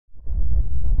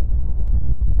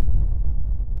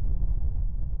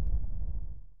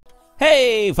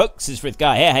Hey folks, it's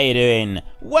Guy here, how you doing?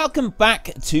 Welcome back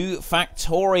to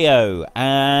Factorio,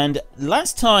 and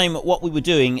last time what we were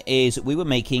doing is we were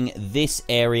making this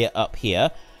area up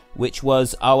here, which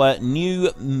was our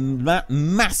new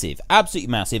massive,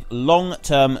 absolutely massive,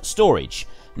 long-term storage.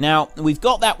 Now, we've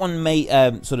got that one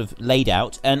sort of laid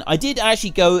out, and I did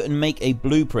actually go and make a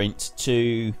blueprint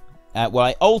to, well,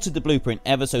 I altered the blueprint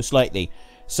ever so slightly,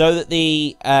 so that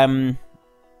the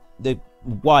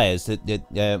wires,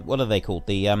 what are they called?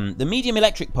 The medium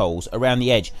electric poles around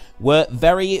the edge were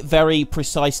very, very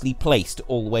precisely placed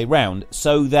all the way around,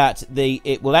 so that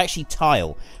it will actually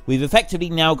tile. We've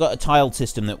effectively now got a tile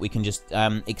system that we can just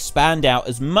expand out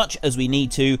as much as we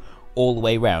need to all the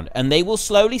way around, and they will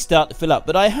slowly start to fill up.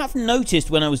 But I have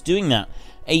noticed when I was doing that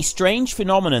a strange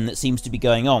phenomenon that seems to be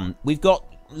going on. We've got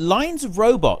lines of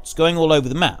robots going all over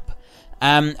the map.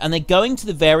 And they're going to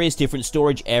the various different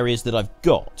storage areas that I've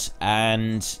got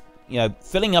and, you know,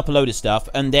 filling up a load of stuff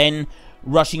and then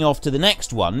rushing off to the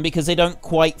next one because they don't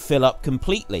quite fill up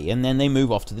completely, and then they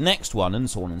move off to the next one and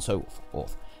so on and so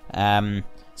forth.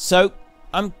 So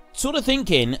I'm sort of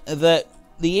thinking that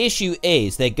the issue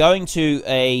is they're going to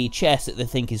a chest that they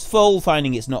think is full,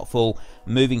 finding it's not full,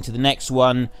 moving to the next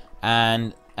one,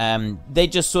 and they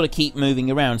just sort of keep moving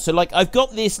around. So, like, I've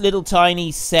got this little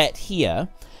tiny set here,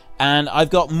 and I've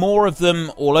got more of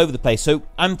them all over the place. So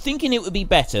I'm thinking it would be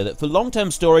better that for long-term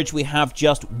storage, we have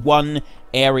just one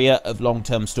area of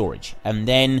long-term storage. And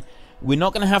then we're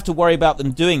not going to have to worry about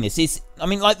them doing this. I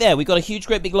mean, like there, we've got a huge,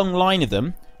 great big long line of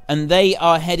them. And they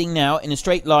are heading now in a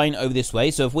straight line over this way.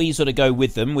 So if we sort of go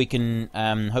with them, we can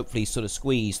hopefully sort of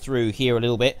squeeze through here a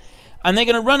little bit. And they're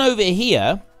going to run over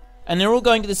here, and they're all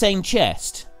going to the same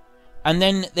chest. And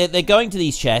then they're going to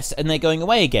these chests, and they're going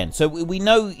away again. So we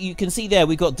know, you can see there,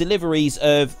 we've got deliveries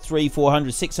of 300,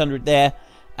 400, 600 there.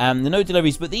 There are no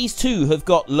deliveries, but these two have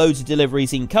got loads of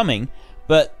deliveries incoming,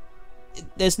 but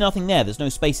there's nothing there. There's no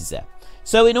spaces there.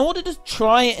 So in order to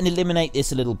try and eliminate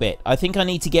this a little bit, I think I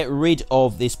need to get rid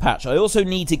of this patch. I also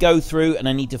need to go through and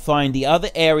I need to find the other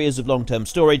areas of long-term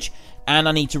storage, and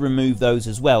I need to remove those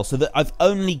as well, so that I've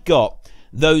only got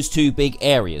those two big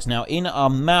areas. Now, in our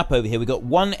map over here, we've got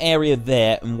one area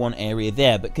there and one area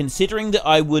there, but considering that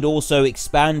I would also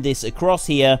expand this across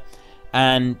here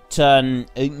and turn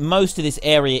most of this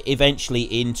area eventually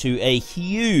into a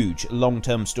huge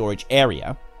long-term storage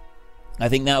area, I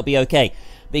think that'll be okay.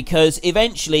 Because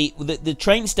eventually, the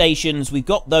train stations, we've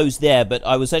got those there, but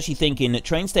I was actually thinking that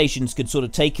train stations could sort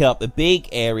of take up a big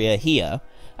area here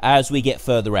as we get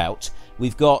further out.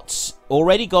 We've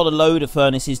already got a load of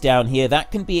furnaces down here.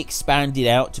 That can be expanded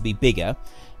out to be bigger.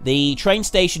 The train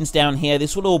stations down here,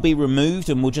 this will all be removed,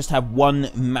 and we'll just have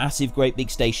one massive, great big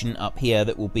station up here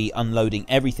that will be unloading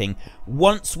everything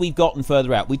once we've gotten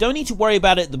further out. We don't need to worry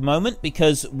about it at the moment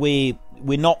because we're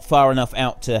not far enough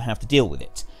out to have to deal with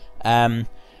it.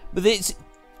 But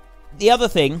the other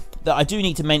thing that I do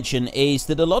need to mention is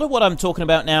that a lot of what I'm talking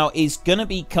about now is going to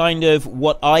be kind of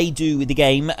what I do with the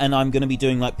game, and I'm going to be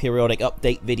doing like periodic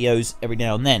update videos every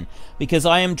now and then, because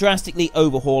I am drastically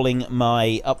overhauling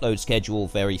my upload schedule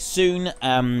very soon.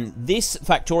 This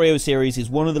Factorio series is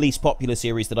one of the least popular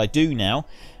series that I do now,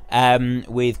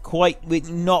 with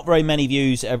not very many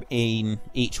views in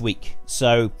each week.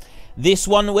 So this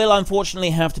one will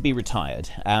unfortunately have to be retired,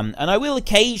 and I will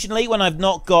occasionally, when I've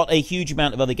not got a huge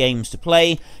amount of other games to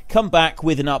play, come back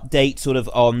with an update sort of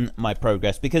on my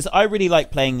progress, because I really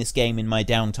like playing this game in my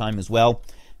downtime as well.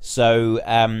 So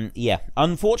yeah,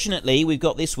 unfortunately we've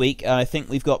got this week, I think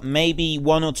we've got maybe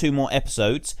 1 or 2 more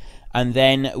episodes, and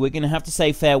then we're going to have to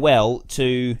say farewell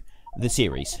to the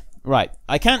series. Right,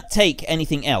 I can't take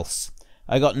anything else.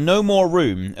 I got no more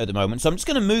room at the moment, so I'm just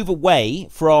going to move away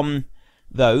from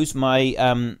those.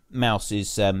 My mouse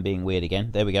is being weird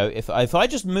again. There we go. If I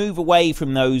just move away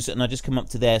from those and I just come up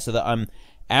to there so that I'm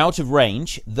out of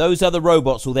range, those other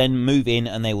robots will then move in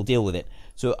and they will deal with it.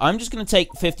 So I'm just going to take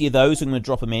 50 of those. I'm going to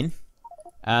drop them in,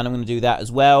 and I'm going to do that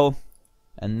as well.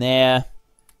 And there.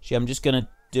 Actually, I'm just going to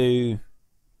do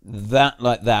that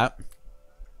like that.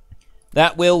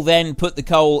 That will then put the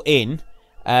coal in.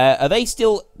 Are they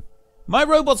still... My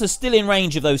robots are still in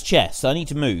range of those chests. I need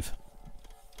to move.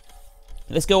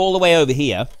 Let's go all the way over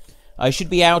here. I should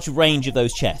be out of range of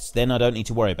those chests. Then I don't need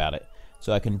to worry about it.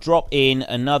 So I can drop in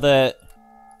another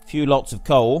few lots of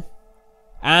coal.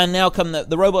 And now come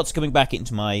the robots are coming back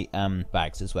into my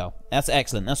bags as well. That's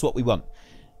excellent. That's what we want.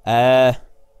 I've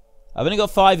only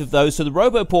got 5 of those. So the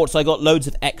roboports, I got loads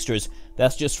of extras.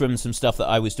 That's just from some stuff that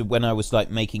I was doing when I was like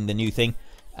making the new thing.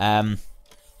 So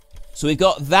we've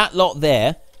got that lot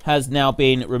there has now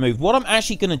been removed. What I'm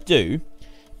actually going to do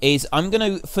is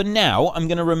for now, I'm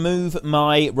going to remove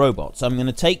my robots. I'm going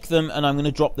to take them and I'm going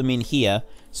to drop them in here.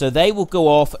 So they will go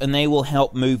off and they will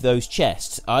help move those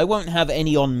chests. I won't have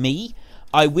any on me.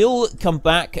 I will come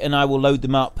back and I will load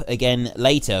them up again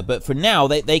later. But for now,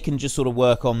 they can just sort of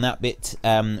work on that bit,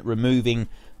 removing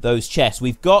those chests.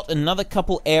 We've got another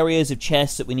couple areas of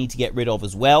chests that we need to get rid of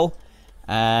as well.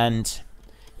 And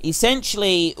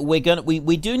essentially, we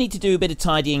do need to do a bit of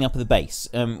tidying up of the base.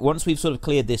 Once we've sort of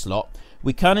cleared this lot,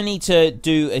 we kind of need to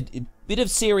do a bit of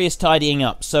serious tidying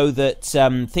up so that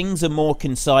things are more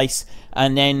concise,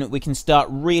 and then we can start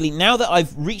really... Now that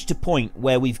I've reached a point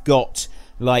where we've got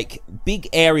like big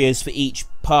areas for each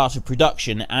part of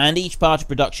production, and each part of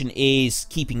production is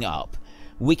keeping up,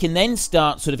 we can then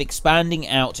start sort of expanding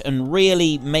out and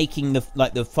really making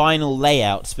the final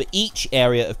layouts for each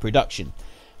area of production.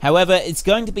 However, it's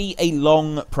going to be a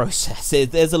long process.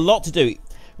 There's a lot to do.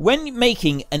 When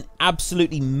making an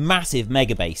absolutely massive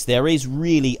mega base, there is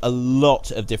really a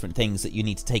lot of different things that you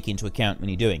need to take into account when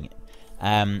you're doing it.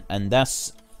 And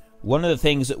that's one of the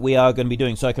things that we are going to be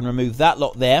doing. So I can remove that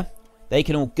lot there. They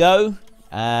can all go.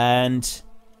 And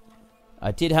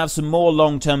I did have some more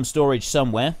long-term storage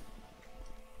somewhere.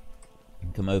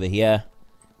 Come over here.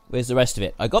 Where's the rest of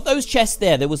it? I got those chests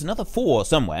there. There was another 4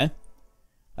 somewhere.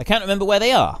 I can't remember where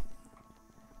they are.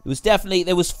 It was definitely...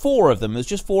 There was 4 of them. There was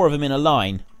just 4 of them in a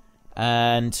line.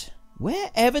 And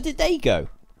wherever did they go?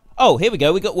 Oh, here we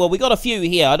go. We got a few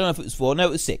here. I don't know if it was 4. No,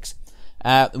 it was 6.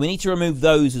 We need to remove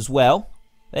those as well.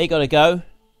 They got to go.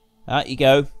 Out you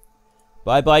go.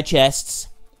 Bye-bye chests.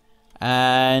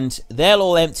 And they'll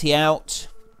all empty out.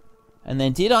 And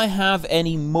then did I have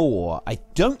any more? I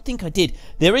don't think I did.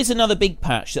 There is another big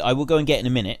patch that I will go and get in a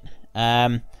minute.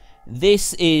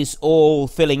 This is all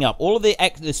filling up. All of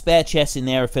the spare chests in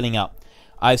there are filling up.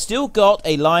 I've still got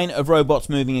a line of robots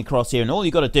moving across here, and all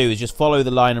you've got to do is just follow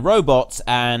the line of robots,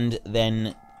 and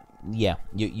then, yeah,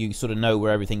 you sort of know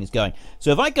where everything is going.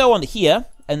 So if I go on here,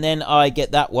 and then I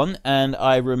get that one, and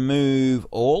I remove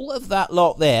all of that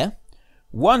lot there,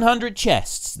 100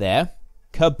 chests there,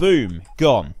 kaboom,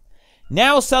 gone.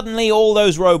 Now suddenly all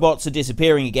those robots are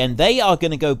disappearing again. They are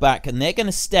going to go back, and they're going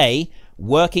to stay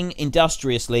working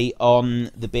industriously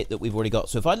on the bit that we've already got.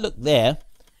 So if I look there,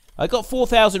 I got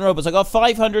 4,000 robots. I got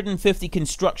 550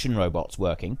 construction robots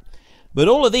working. But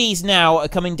all of these now are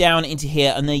coming down into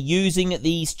here, and they're using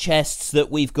these chests that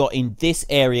we've got in this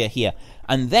area here.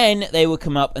 And then they will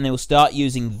come up and they will start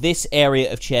using this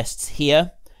area of chests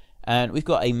here. And we've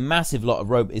got a massive lot of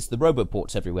robots. It's the robot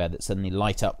ports everywhere that suddenly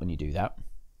light up when you do that.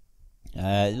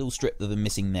 A little strip that are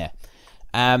missing there.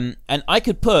 And I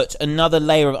could put another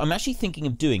layer of... I'm actually thinking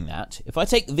of doing that. If I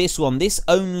take this one, this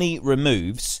only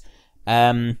removes...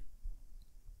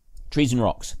 trees and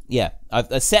rocks. Yeah,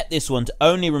 I've set this one to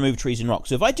only remove trees and rocks.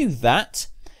 So if I do that,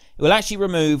 it will actually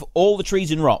remove all the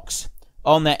trees and rocks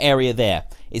on that area there.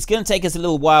 It's going to take us a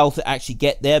little while to actually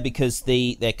get there because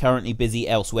they're currently busy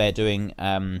elsewhere doing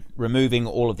removing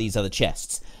all of these other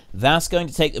chests. That's going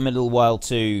to take them a little while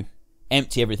to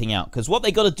empty everything out, because what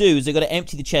they got to do is they've got to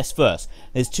empty the chest first.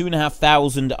 There's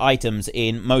 2,500 items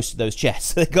in most of those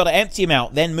chests. They've got to empty them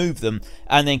out, then move them,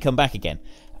 and then come back again.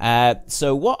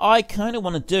 So what I kind of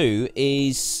want to do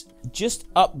is just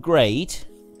upgrade.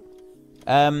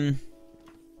 Not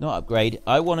upgrade.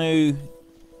 I want to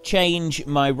change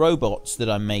my robots that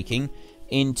I'm making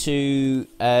into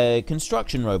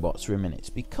construction robots for a minute,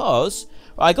 because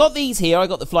I got these here. I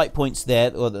got the flight points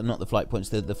there, or not the flight points,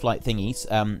 the flight thingies.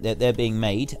 They're being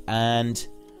made, and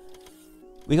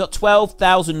we got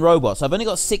 12,000 robots. I've only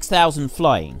got 6,000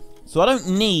 flying. So I don't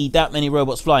need that many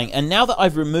robots flying. And now that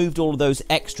I've removed all of those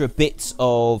extra bits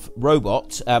of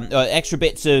extra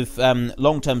bits of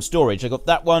long-term storage, I got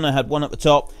that one, I had one at the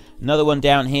top, another one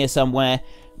down here somewhere.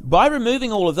 By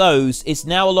removing all of those, it's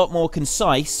now a lot more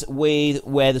concise with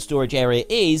where the storage area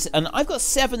is. And I've got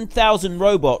 7,000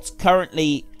 robots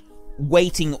currently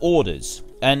waiting orders.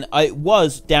 And I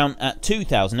was down at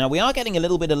 2,000. Now, we are getting a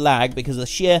little bit of lag because of the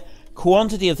sheer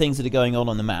quantity of things that are going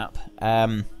on the map.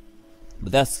 But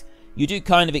that's... You do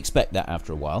kind of expect that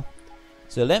after a while.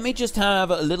 So let me just have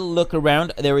a little look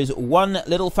around. There is one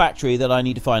little factory that I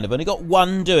need to find. I've only got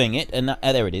one doing it, and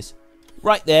there it is.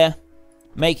 Right there,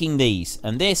 making these.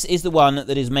 And this is the one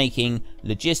that is making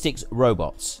logistics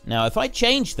robots. Now, if I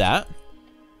change that...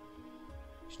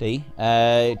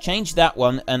 change that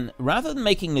one, and rather than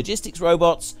making logistics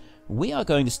robots, we are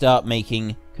going to start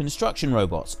making construction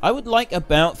robots. I would like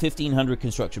about 1,500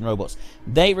 construction robots.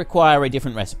 They require a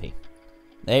different recipe.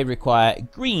 They require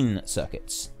green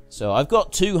circuits. So I've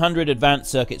got 200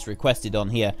 advanced circuits requested on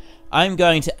here. I'm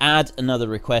going to add another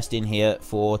request in here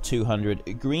for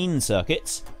 200 green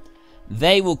circuits.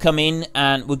 they will come in,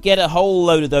 and we'll get a whole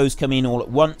load of those come in all at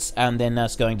once, and then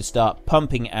that's going to start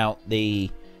pumping out the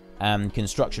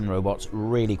construction robots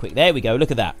really quick. There we go,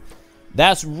 look at that.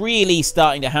 That's really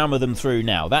starting to hammer them through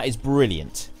now. That is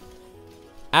brilliant.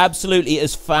 Absolutely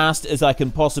as fast as I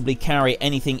can possibly carry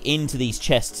anything into these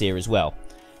chests here as well.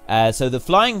 So the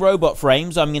flying robot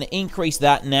frames, I'm going to increase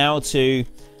that now to...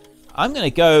 I'm going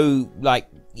to go, like...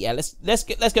 Yeah,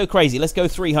 let's go crazy. Let's go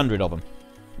 300 of them.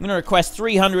 I'm going to request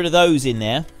 300 of those in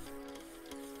there.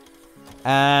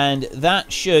 And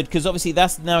that should... Because obviously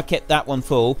that's now kept that one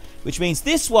full. Which means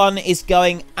this one is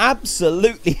going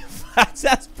absolutely fast.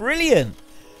 That's brilliant.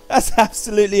 That's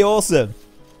absolutely awesome.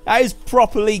 That is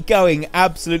properly going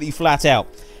absolutely flat out.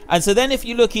 And so then if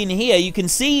you look in here, you can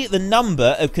see the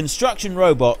number of construction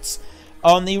robots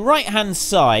on the right-hand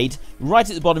side. Right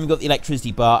at the bottom, you've got the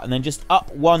electricity bar. And then just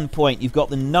up 1 point, you've got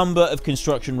the number of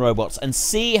construction robots. And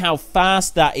see how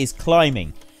fast that is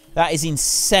climbing. That is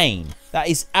insane. That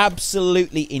is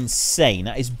absolutely insane.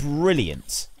 That is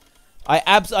brilliant.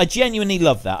 I genuinely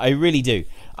love that. I really do.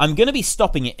 I'm going to be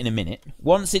stopping it in a minute.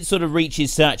 Once it sort of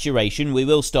reaches saturation, we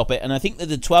will stop it. And I think that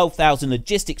the 12,000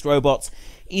 logistics robots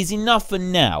is enough for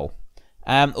now.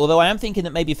 Although I am thinking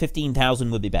that maybe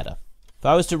 15,000 would be better. If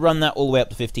I was to run that all the way up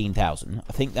to 15,000,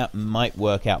 I think that might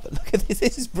work out. But look at this.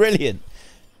 This is brilliant.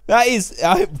 That is...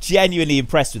 I'm genuinely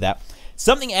impressed with that.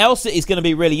 Something else that is going to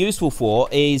be really useful for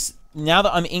is... Now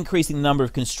that I'm increasing the number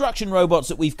of construction robots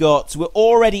that we've got, so we're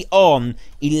already on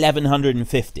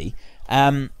 1,150.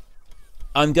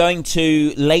 I'm going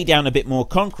to lay down a bit more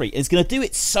concrete. It's going to do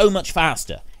it so much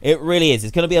faster. It really is.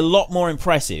 It's going to be a lot more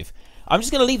impressive. I'm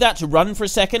just going to leave that to run for a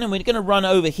second, and we're going to run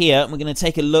over here, and we're going to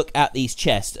take a look at these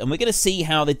chests, and we're going to see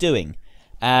how they're doing.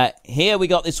 Here we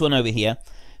got this one over here.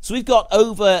 So we've got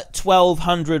over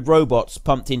 1,200 robots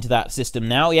pumped into that system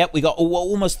now. Yep, we got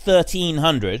almost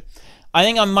 1,300. I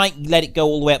think I might let it go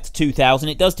all the way up to 2,000.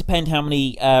 It does depend how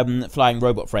many flying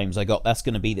robot frames I got. That's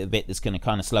going to be the bit that's going to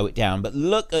kind of slow it down. But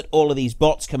look at all of these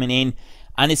bots coming in,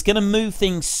 and it's going to move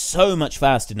things so much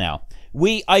faster now.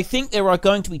 I think there are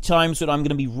going to be times when I'm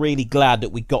going to be really glad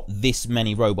that we got this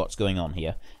many robots going on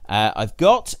here. I've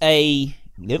got a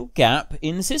little gap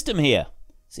in the system here.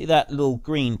 See that little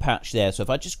green patch there? So if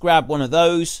I just grab one of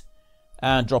those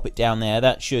and drop it down there,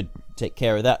 that should take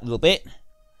care of that little bit.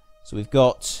 So we've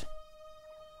got...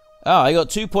 Oh, I got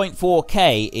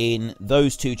 2.4k in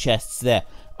those two chests there.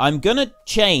 I'm going to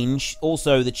change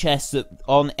also the chests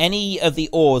on any of the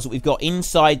ores that we've got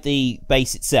inside the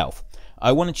base itself.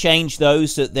 I want to change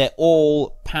those so that they're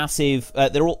all passive,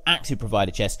 they're all active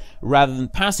provider chests rather than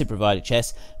passive provider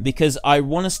chests, because I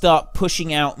want to start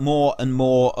pushing out more and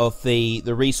more of the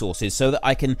resources so that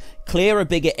I can clear a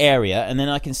bigger area, and then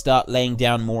I can start laying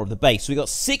down more of the base. So we've got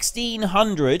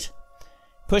 1,600...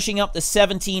 pushing up to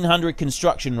 1,700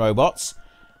 construction robots.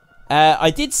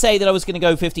 I did say that I was going to go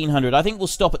 1,500. I think we'll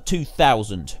stop at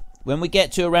 2,000. When we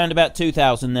get to around about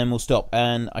 2,000, then we'll stop.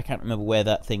 And I can't remember where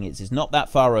that thing is. It's not that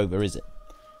far over, is it?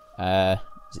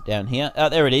 Is it down here? Oh,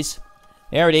 there it is.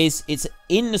 There it is. It's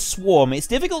in the swarm. It's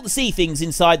difficult to see things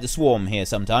inside the swarm here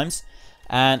sometimes.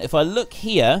 And if I look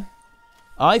here,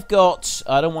 I've got...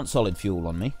 I don't want solid fuel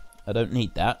on me. I don't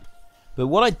need that. But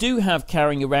what I do have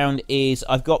carrying around is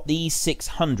I've got these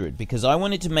 600 because I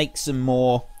wanted to make some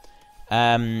more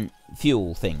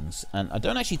fuel things. And I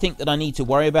don't actually think that I need to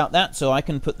worry about that, so I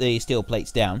can put the steel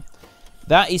plates down.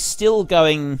 That is still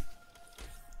going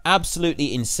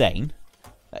absolutely insane.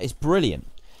 That is brilliant.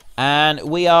 And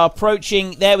we are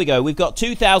approaching... There we go. We've got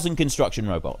 2,000 construction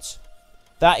robots.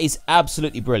 That is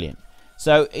absolutely brilliant.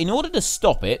 So in order to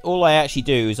stop it, all I actually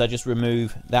do is I just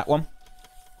remove that one.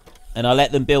 And I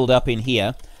let them build up in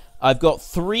here. I've got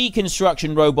 3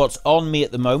 construction robots on me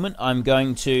at the moment. I'm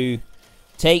going to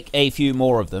take a few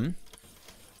more of them.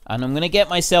 And I'm going to get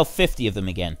myself 50 of them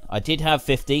again. I did have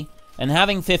 50. And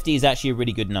having 50 is actually a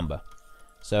really good number.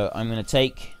 So I'm going to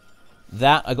take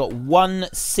that. I got 1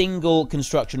 single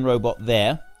construction robot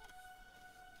there.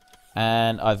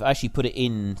 And I've actually put it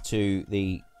into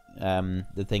the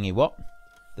thingy what?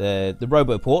 The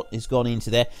RoboPort has gone into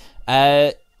there.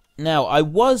 Now, I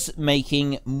was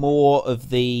making more of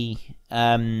the,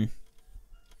 what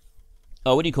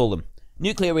do you call them?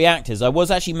 Nuclear reactors. I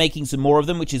was actually making some more of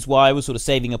them, which is why I was sort of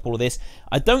saving up all of this.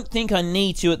 I don't think I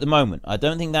need to at the moment. I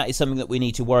don't think that is something that we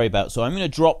need to worry about. So I'm going to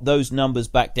drop those numbers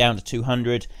back down to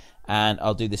 200, and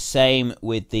I'll do the same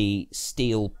with the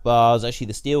steel bars. Actually,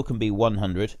 the steel can be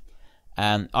 100.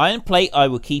 And iron plate I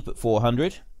will keep at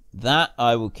 400. That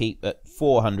I will keep at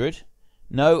 400.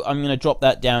 No, I'm going to drop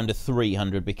that down to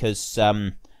 300 because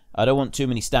I don't want too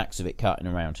many stacks of it carting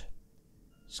around.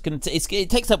 It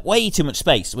takes up way too much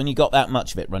space when you got that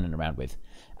much of it running around with.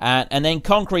 And then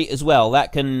concrete as well.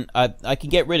 That can I can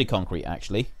get rid of concrete,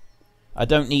 actually. I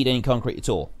don't need any concrete at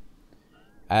all.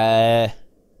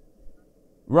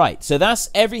 Right, so that's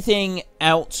everything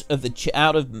out of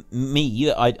me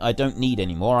that I don't need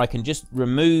anymore. I can just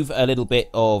remove a little bit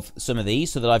of some of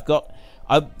these so that I've got...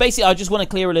 basically, I just want to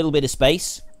clear a little bit of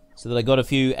space so that I got a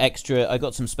few extra... I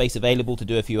got some space available to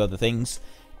do a few other things.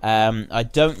 I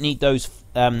don't need those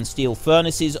steel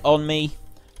furnaces on me.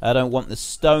 I don't want the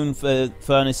stone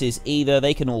furnaces either.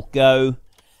 They can all go.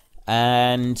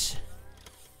 And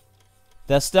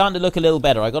they're starting to look a little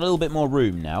better. I got a little bit more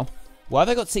room now. Why have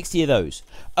I got 60 of those?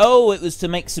 Oh, it was to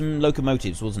make some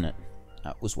locomotives, wasn't it?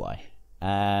 That was why.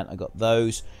 And I got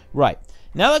those. Right.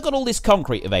 Now that I've got all this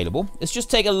concrete available, let's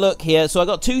just take a look here. So I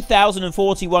got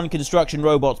 2,041 construction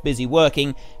robots busy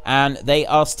working, and they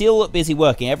are still busy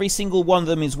working. Every single one of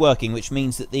them is working, which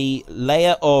means that the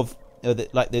layer of,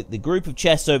 the group of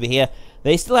chests over here,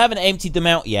 they still haven't emptied them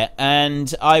out yet,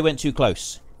 and I went too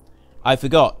close. I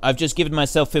forgot. I've just given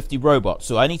myself 50 robots,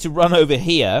 so I need to run over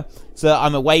here so that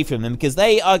I'm away from them, because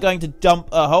they are going to dump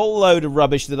a whole load of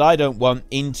rubbish that I don't want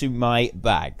into my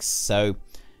bags. So,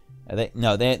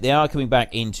 they are coming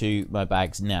back into my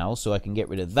bags now, so I can get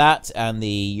rid of that, and the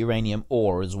uranium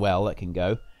ore as well, that can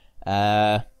go.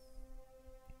 I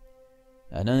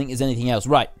don't think there's anything else.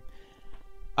 Right.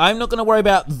 I'm not going to worry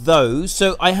about those.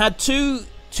 So, I had two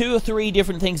or three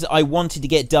different things that I wanted to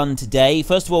get done today.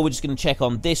 First of all, we're just going to check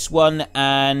on this one,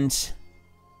 and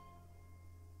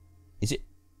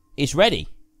it's ready.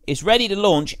 It's ready to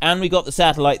launch, and we got the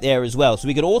satellite there as well. So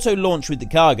we could auto launch with the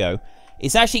cargo.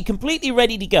 It's actually completely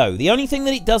ready to go. The only thing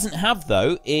that it doesn't have,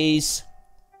 though, is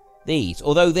these.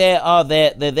 Although they're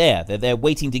there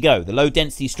waiting to go. The low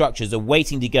density structures are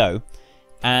waiting to go.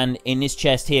 And in this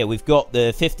chest here, we've got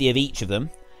the 50 of each of them.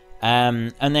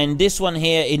 And then this one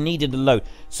here, it needed a load.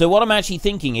 So what I'm actually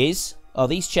thinking is,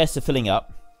 these chests are filling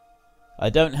up. I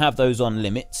don't have those on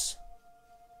limits.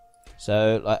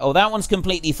 So, that one's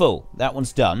completely full. That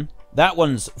one's done. That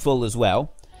one's full as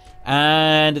well.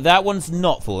 And that one's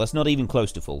not full. That's not even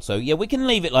close to full. So, yeah, we can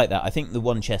leave it like that. I think the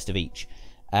one chest of each.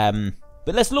 But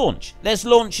let's launch. Let's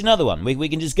launch another one. We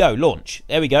can just go. Launch.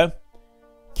 There we go.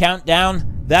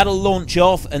 Countdown. That'll launch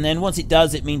off. And then once it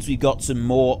does, it means we've got some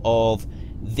more of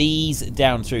these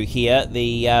down through here.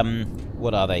 The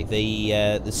what are they?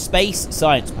 The space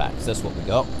science packs. That's what we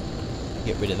got.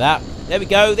 Get rid of that. There we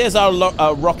go. There's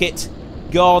our rocket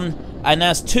gone, and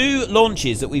that's 2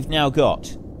 launches that we've now got,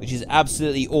 which is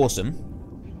absolutely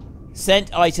awesome.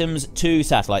 Sent items to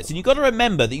satellites, and you've got to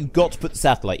remember that you've got to put the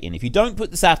satellite in. If you don't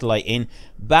put the satellite in,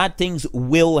 bad things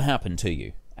will happen to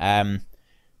you. And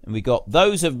we got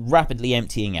those are rapidly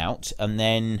emptying out, and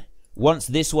then once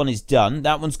this one is done,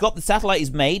 that one's got the satellite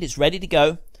is made, it's ready to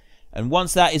go. And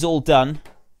once that is all done,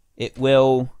 it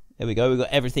will... There we go, we've got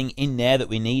everything in there that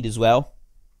we need as well.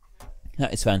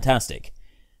 That is fantastic.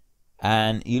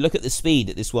 And you look at the speed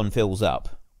that this one fills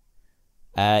up.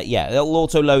 Yeah, it'll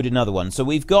auto-load another one. So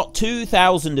we've got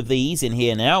 2,000 of these in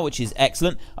here now, which is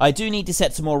excellent. I do need to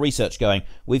set some more research going.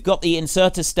 We've got the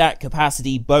inserter stack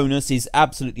capacity bonus is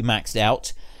absolutely maxed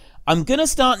out. I'm going to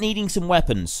start needing some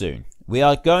weapons soon. We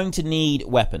are going to need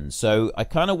weapons, so I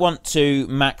kind of want to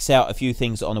max out a few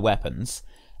things on the weapons.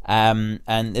 And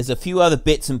there's a few other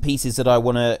bits and pieces that I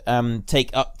want to take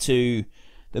up to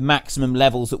the maximum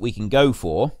levels that we can go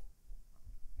for.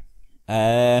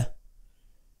 This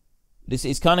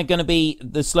is kind of going to be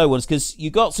the slow ones, because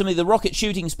you got some of the rocket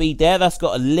shooting speed there. That's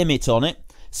got a limit on it.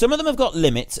 Some of them have got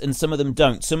limits, and some of them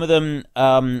don't. Some of them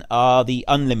are the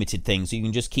unlimited things, so you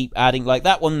can just keep adding, like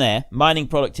that one there, mining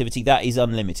productivity, that is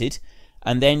unlimited.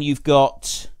 And then you've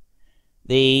got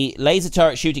the laser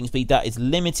turret shooting speed, that is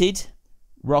limited.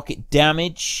 Rocket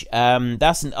damage,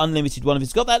 that's an unlimited one. If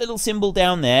it's got that little symbol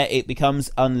down there, it becomes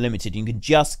unlimited. You can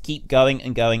just keep going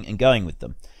and going and going with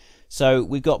them. So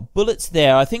we've got bullets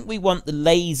there. I think we want the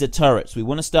laser turrets. We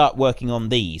want to start working on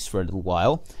these for a little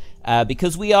while.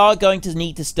 Because we are going to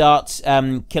need to start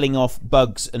killing off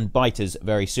bugs and biters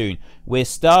very soon. We're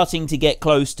starting to get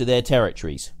close to their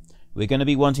territories. We're going to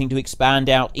be wanting to expand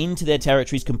out into their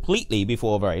territories completely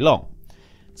before very long.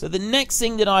 So the next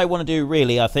thing that I want to do,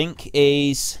 really, I think,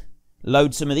 is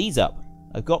load some of these up.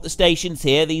 I've got the stations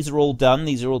here. These are all done.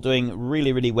 These are all doing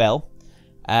really, really well.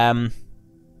 How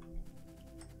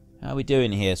are we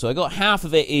doing here? So I got half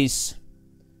of it is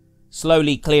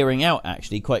slowly clearing out,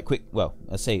 actually, quite quick. Well,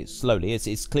 I say it's slowly.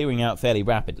 It's clearing out fairly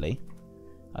rapidly.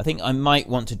 I think I might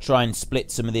want to try and split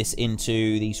some of this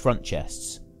into these front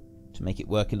chests to make it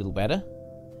work a little better.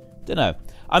 Don't know.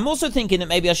 I'm also thinking that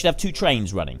maybe I should have 2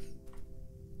 trains running.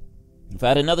 If I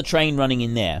had another train running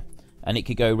in there, and it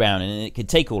could go round, and it could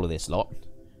take all of this lot,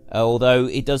 Although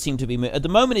it does seem to be... At the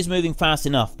moment it's moving fast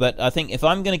enough, but I think if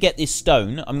I'm going to get this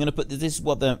stone, I'm going to put... This is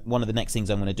what one of the next things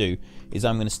I'm going to do, is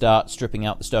I'm going to start stripping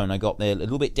out the stone. I got there a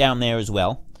little bit down there as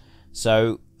well.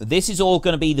 So this is all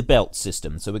going to be the belt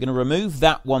system. So we're going to remove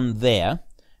that one there,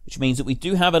 which means that we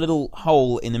do have a little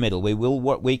hole in the middle.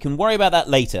 We can worry about that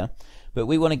later, but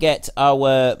we want to get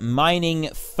our mining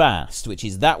fast, which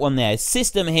is that one there.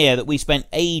 System here that we spent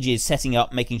ages setting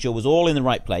up, making sure was all in the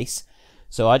right place.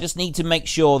 So I just need to make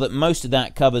sure that most of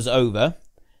that covers over.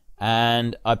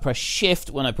 And I press shift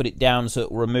when I put it down so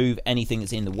it will remove anything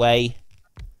that's in the way.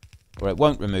 Or it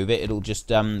won't remove it, it'll just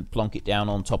plonk it down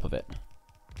on top of it.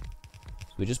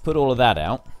 So we just put all of that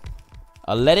out.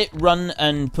 I'll let it run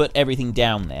and put everything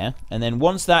down there. And then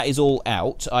once that is all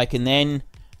out, I can then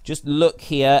just look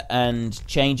here and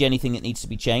change anything that needs to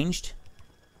be changed.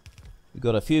 We've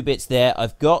got a few bits there.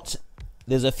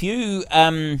 There's a few...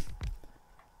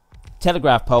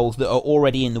 telegraph poles that are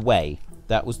already in the way.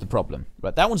 That was the problem.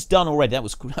 Right, that one's done already. That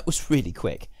was really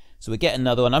quick. So we get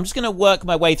another one. I'm just going to work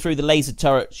my way through the laser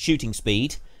turret shooting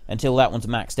speed until that one's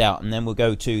maxed out, and then we'll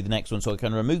go to the next one. So I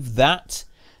can remove that,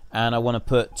 and I want to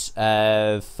put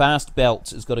fast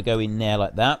belt has got to go in there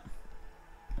like that.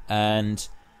 And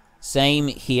same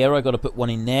here. I got to put one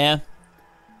in there.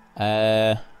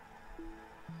 I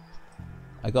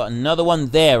got another one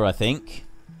there, I think.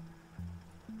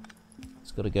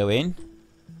 Got to go in,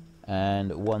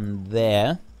 and one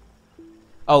there.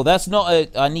 Oh, that's not a...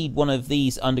 I need one of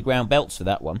these underground belts for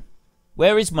that one.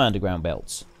 Where is my underground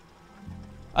belts?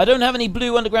 I don't have any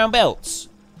blue underground belts.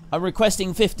 I'm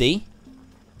requesting 50.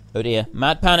 Oh dear,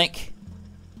 mad panic.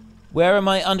 Where are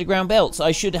my underground belts?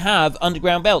 I should have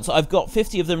underground belts. I've got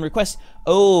 50 of them request.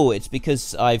 Oh, it's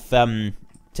because I've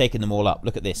taken them all up.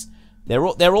 Look at this.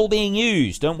 They're all being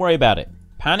used. Don't worry about it.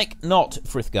 Panic not,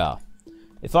 Frithgar.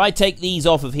 If I take these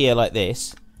off of here like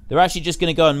this, they're actually just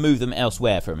going to go and move them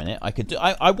elsewhere for a minute.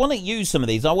 I want to use some of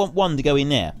these. I want one to go in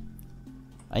there.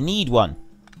 I need one.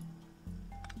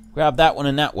 Grab that one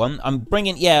and that one. I'm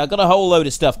bringing... Yeah, I've got a whole load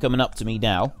of stuff coming up to me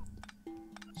now.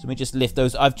 So let me just lift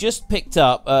those. I've just picked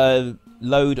up a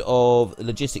load of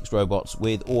logistics robots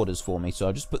with orders for me. So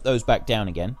I'll just put those back down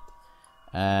again.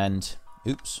 And...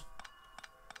 Oops.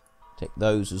 Take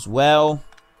those as well.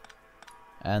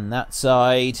 And that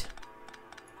side...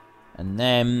 And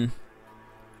then,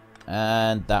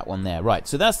 and that one there. Right,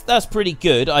 so that's pretty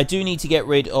good. I do need to get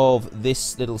rid of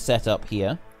this little setup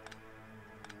here.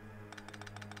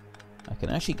 I can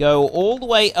actually go all the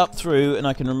way up through, and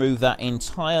I can remove that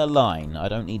entire line. I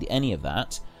don't need any of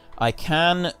that. I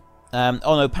can... oh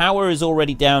no, power is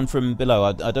already down from below.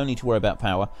 I don't need to worry about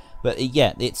power. But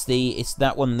yeah, it's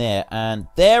that one there. And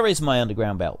there is my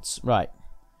underground belts. Right.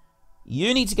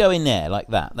 You need to go in there like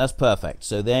that. That's perfect.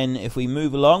 So then if we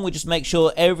move along, we just make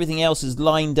sure everything else is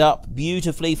lined up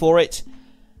beautifully for it.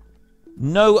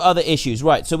 No other issues.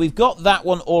 Right, so we've got that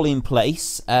one all in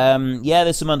place. Yeah,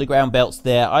 there's some underground belts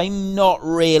there. I'm not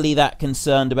really that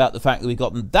concerned about the fact that we've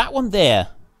got them. That one there.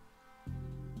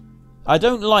 I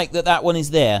don't like that one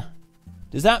is there.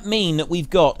 Does that mean that we've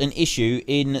got an issue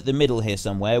in the middle here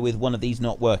somewhere with one of these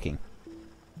not working?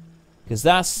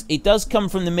 Because it does come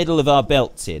from the middle of our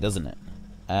belts here, doesn't it?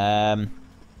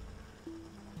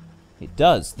 It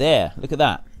does. There. Look at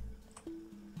that.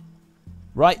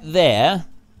 Right there.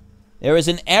 There is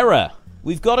an error.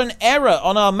 We've got an error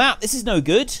on our map. This is no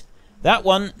good. That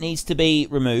one needs to be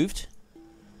removed.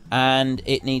 And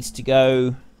it needs to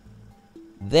go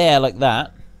there like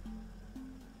that.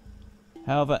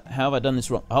 How have I done this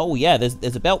wrong? Oh, yeah.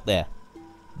 There's a belt there.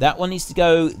 That one needs to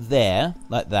go there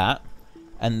like that.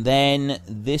 And then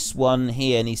this one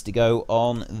here needs to go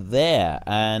on there.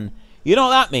 And you know what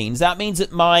that means? That means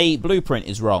that my blueprint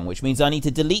is wrong, which means I need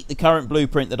to delete the current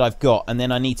blueprint that I've got, and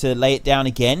then I need to lay it down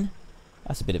again.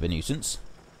 That's a bit of a nuisance.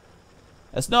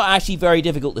 That's not actually very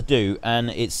difficult to do,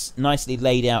 and it's nicely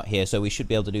laid out here, so we should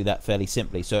be able to do that fairly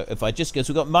simply. So if I just go...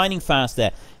 So we've got mining fast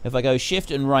there. If I go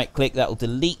shift and right click, that will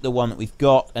delete the one that we've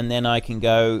got, and then I can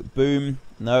go boom.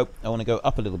 Nope, I want to go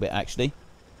up a little bit, actually.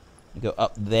 Go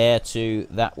up there to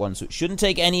that one. So it shouldn't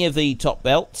take any of the top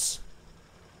belts.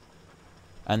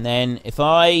 And then if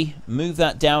I move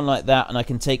that down like that, and I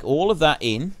can take all of that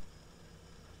in.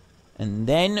 And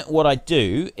then what I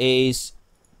do is,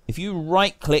 if you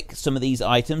right click some of these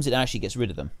items, it actually gets rid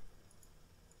of them.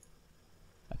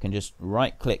 I can just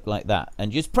right click like that.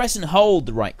 And just press and hold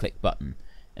the right click button.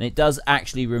 And it does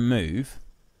actually remove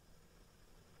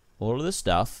all of the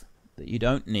stuff that you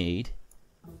don't need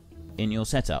in your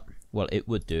setup. Well, it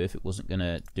would do if it wasn't going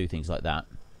to do things like that.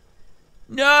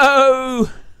 No!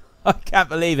 I can't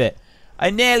believe it. I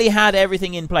nearly had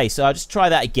everything in place, so I'll just try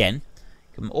that again.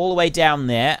 Come all the way down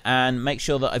there and make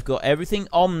sure that I've got everything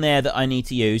on there that I need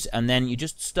to use, and then you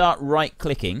just start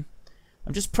right-clicking.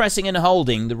 I'm just pressing and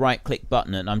holding the right-click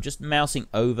button, and I'm just mousing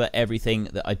over everything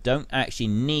that I don't actually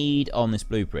need on this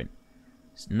blueprint.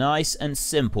 It's nice and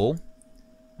simple,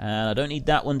 and I don't need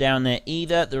that one down there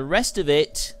either. The rest of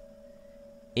it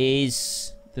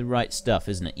is the right stuff,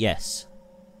 isn't it? Yes.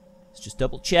 Let's just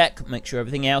double-check, make sure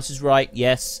everything else is right.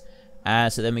 Yes.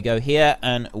 So then we go here,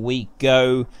 and we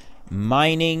go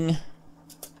mining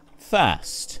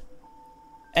fast.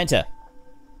 Enter.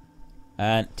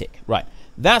 And tick. Right.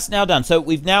 That's now done. So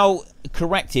we've now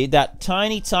corrected that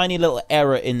tiny, tiny little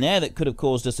error in there that could have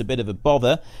caused us a bit of a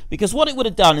bother. Because what it would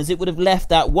have done is it would have left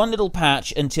that one little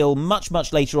patch until much,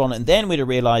 much later on. And then we'd have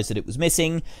realized that it was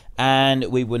missing. And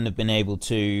we wouldn't have been able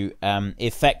to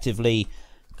effectively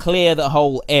clear the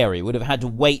whole area. Would have had to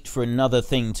wait for another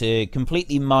thing to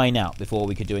completely mine out before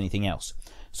we could do anything else.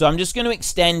 So I'm just going to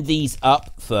extend these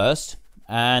up first.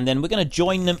 And then we're going to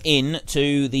join them in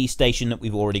to the station that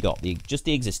we've already got. Just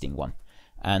the existing one.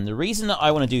 And the reason that I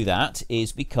want to do that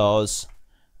is because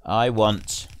I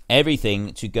want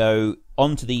everything to go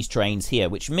onto these trains here,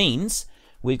 which means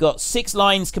we've got 6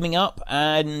 lines coming up,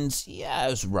 and yeah,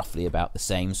 it's roughly about the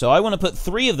same. So I want to put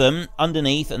 3 of them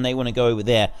underneath, and they want to go over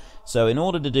there. So in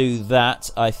order to do that,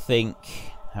 I think,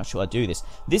 how shall I do this?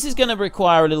 This is going to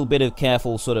require a little bit of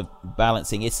careful sort of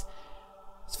balancing.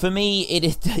 For me,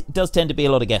 it does tend to be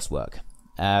a lot of guesswork.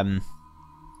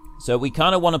 So we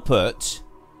kind of want to put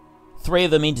 3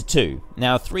 of them into 2.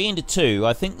 Now, 3 into 2,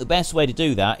 I think the best way to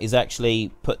do that is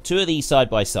actually put 2 of these side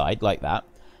by side, like that,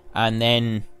 and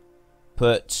then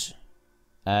put,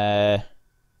 I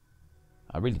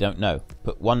really don't know,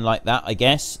 put 1 like that, I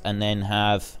guess, and then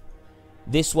have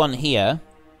this one here.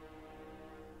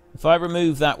 If I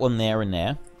remove that one there and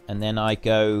there, and then I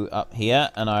go up here,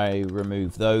 and I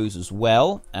remove those as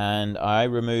well, and I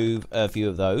remove a few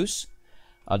of those.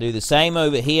 I'll do the same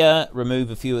over here, remove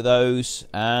a few of those,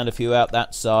 and a few out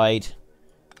that side.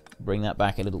 Bring that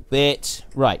back a little bit.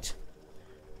 Right.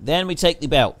 Then we take the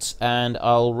belt, and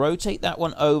I'll rotate that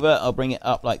one over. I'll bring it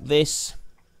up like this.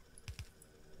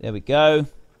 There we go.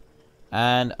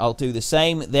 And I'll do the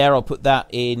same there. I'll put that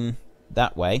in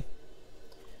that way.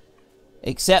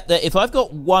 Except that if I've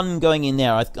got 1 going in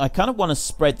there, I kind of want to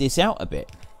spread this out a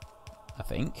bit, I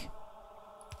think.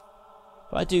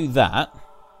 If I do that,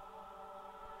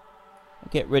 I'll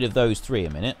get rid of those 3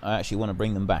 a minute. I actually want to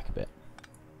bring them back a bit.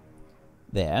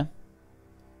 There.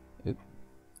 Oop.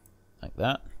 Like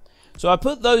that. So I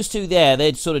put those 2 there.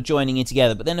 They're sort of joining in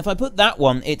together. But then if I put that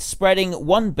one, it's spreading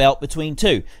 1 belt between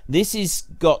 2. This has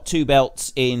got 2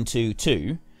 belts into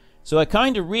 2. So I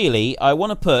kind of really, I want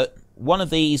to put 1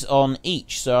 of these on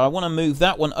each. So I want to move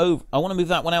that one over. I want to move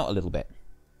that one out a little bit.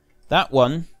 That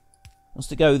one wants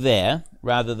to go there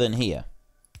rather than here.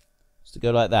 Wants to go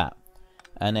like that.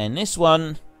 And then this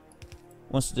one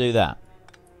wants to do that.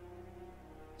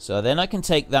 So then I can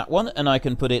take that one and I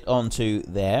can put it onto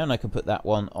there, and I can put that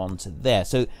one onto there.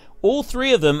 So all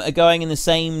 3 of them are going in the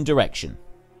same direction.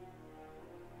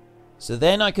 So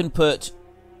then I can put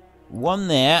 1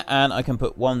 there, and I can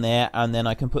put 1 there, and then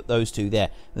I can put those 2 there.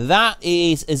 That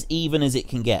is as even as it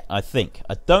can get, I think.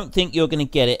 I don't think you're going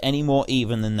to get it any more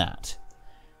even than that.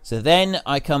 So then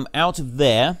I come out of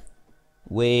there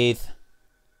with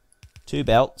 2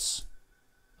 belts,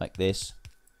 like this.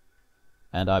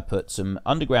 And I put some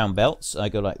underground belts. I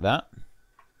go like that.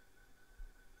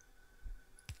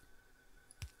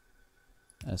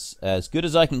 As good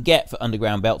as I can get for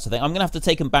underground belts, I think. I'm going to have to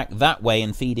take them back that way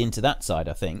and feed into that side,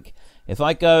 I think. If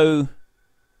I go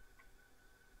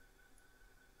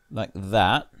like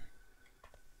that.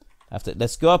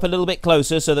 Let's go up a little bit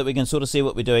closer so that we can sort of see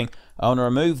what we're doing. I want to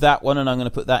remove that one, and I'm going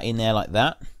to put that in there like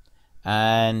that.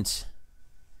 And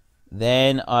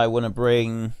then I want to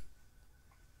bring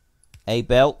a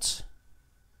belt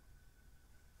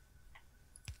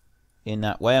in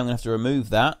that way. I'm going to have to remove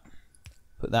that.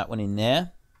 Put that one in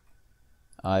there.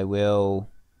 I will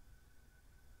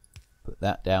put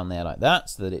that down there like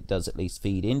that so that it does at least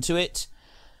feed into it.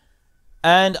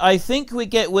 And I think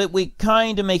we're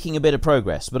kind of making a bit of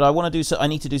progress, but I want to do so. I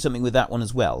need to do something with that one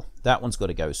as well. That one's got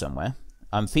to go somewhere.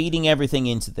 I'm feeding everything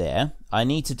into there. I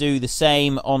need to do the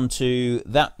same onto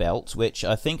that belt, which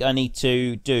I think I need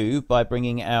to do by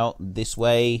bringing out this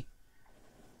way,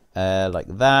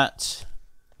 like that,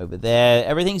 over there.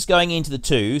 Everything's going into the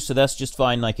 2, so that's just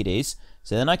fine like it is.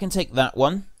 So then I can take that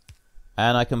one,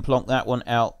 and I can plonk that one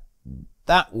out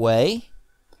that way.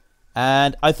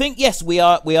 And I think, yes, we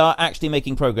are actually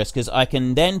making progress, because I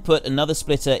can then put another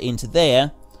splitter into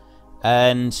there,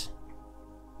 and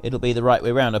it'll be the right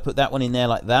way around. I put that one in there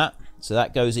like that, so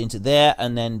that goes into there,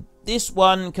 and then this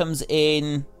one comes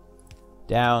in,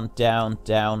 down, down,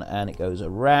 down, and it goes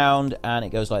around, and it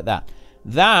goes like that.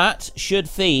 That should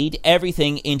feed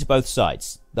everything into both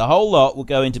sides. The whole lot will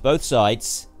go into both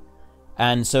sides,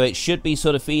 and so it should be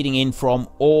sort of feeding in from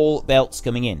all belts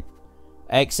coming in.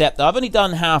 Except I've only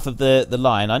done half of the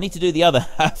line. I need to do the other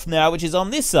half now, which is on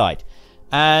this side.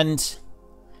 And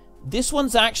this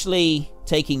one's actually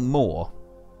taking more.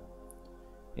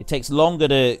 It takes longer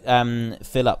to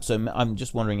fill up, so I'm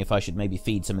just wondering if I should maybe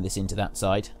feed some of this into that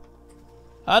side.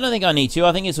 I don't think I need to.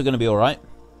 I think it's going to be alright.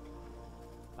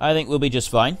 I think we'll be just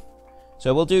fine.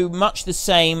 So we'll do much the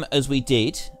same as we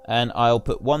did. And I'll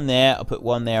put one there, I'll put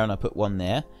one there, and I'll put one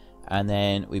there. And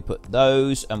then we put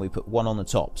those, and we put one on the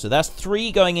top. So that's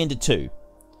 3 going into 2.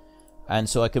 And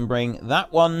so I can bring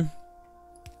that one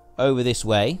over this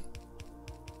way.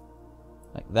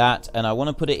 Like that. And I want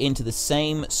to put it into the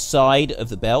same side of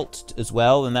the belt as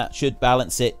well. And that should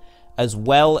balance it as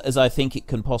well as I think it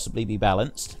can possibly be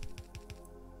balanced.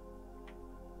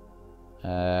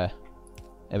 There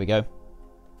we go.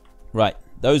 Right.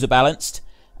 Those are balanced.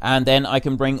 And then I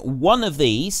can bring one of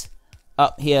these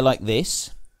up here like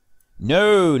this.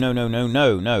 No, no, no, no,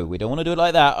 no, no. We don't want to do it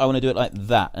like that. I want to do it like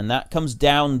that. And that comes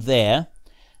down there.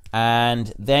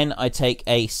 And then I take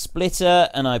a splitter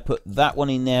and I put that one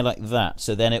in there like that.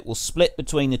 So then it will split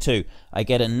between the two. I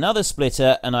get another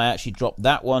splitter and I actually drop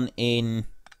that one in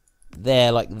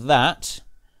there like that.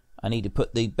 I need to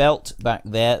put the belt back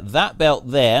there. That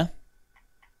belt there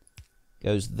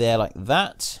goes there like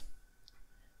that.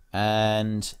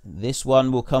 And this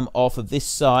one will come off of this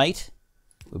side.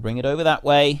 We'll bring it over that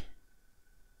way.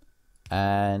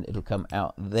 And it'll come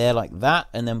out there like that.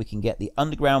 And then we can get the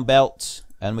underground belt.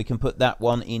 And we can put that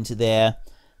one into there.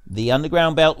 The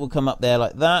underground belt will come up there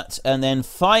like that. And then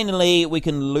finally we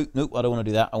can loop. Nope, I don't want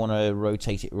to do that. I want to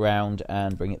rotate it around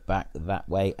and bring it back that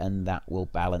way. And that will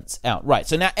balance out. Right,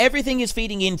 so now everything is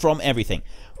feeding in from everything.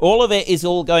 All of it is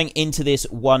all going into this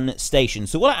one station.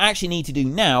 So what I actually need to do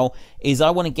now is I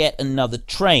want to get another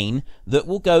train that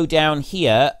will go down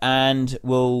here and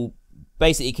will...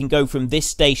 Basically, it can go from this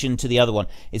station to the other one.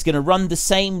 It's going to run the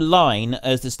same line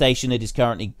as the station that is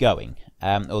currently going.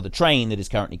 Or the train that is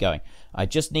currently going. I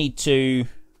just need to...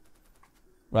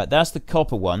 Right, that's the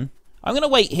copper one. I'm going to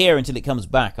wait here until it comes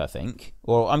back, I think.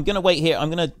 Or I'm going to wait here.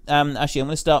 I'm going to... actually, I'm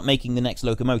going to start making the next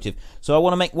locomotive. So I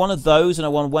want to make one of those, and I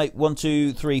want to wait 1,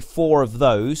 2, 3, 4 of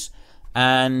those.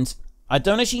 And I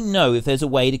don't actually know if there's a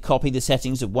way to copy the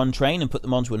settings of one train and put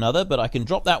them onto another, but I can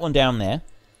drop that one down there.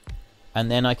 And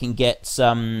then I can get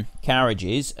some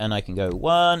carriages, and I can go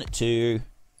 1, 2,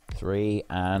 3,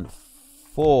 and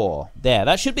 4. There,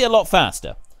 that should be a lot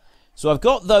faster. So I've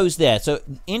got those there. So,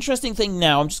 interesting thing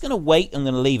now, I'm just going to wait, I'm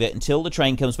going to leave it until the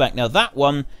train comes back. Now, that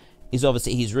one is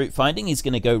obviously his route finding. He's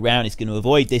going to go round, he's going to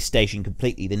avoid this station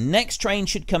completely. The next train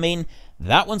should come in.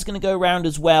 That one's going to go round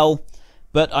as well.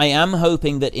 But I am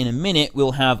hoping that in a minute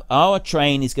we'll have our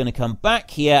train is going to come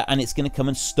back here and it's going to come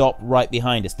and stop right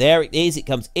behind us. There it is. It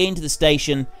comes into the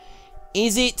station.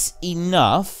 Is it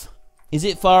enough? Is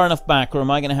it far enough back, or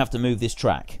am I going to have to move this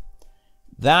track?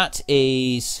 That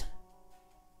is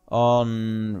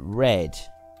on red.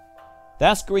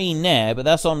 That's green there, but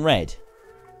that's on red.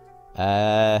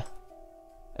 Oh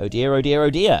dear, oh dear, oh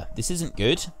dear. This isn't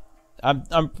good.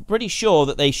 I'm pretty sure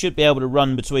that they should be able to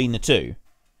run between the two.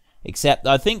 Except,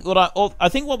 I think what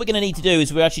we're going to need to do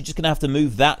is we're actually just going to have to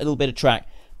move that little bit of track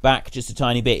back just a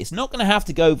tiny bit. It's not going to have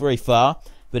to go very far,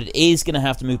 but it is going to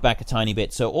have to move back a tiny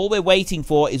bit. So all we're waiting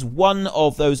for is one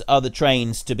of those other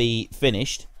trains to be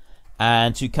finished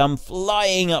and to come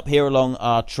flying up here along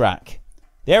our track.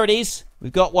 There it is.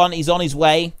 We've got one. He's on his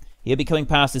way. He'll be coming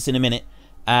past us in a minute.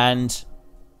 And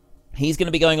he's going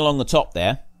to be going along the top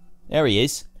there. There he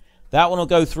is. That one will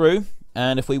go through.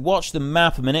 And if we watch the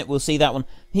map a minute, we'll see that one.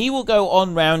 He will go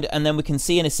on round, and then we can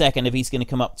see in a second if he's going to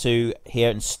come up to here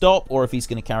and stop, or if he's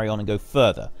going to carry on and go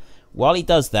further. While he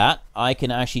does that, I can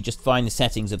actually just find the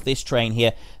settings of this train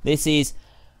here. This is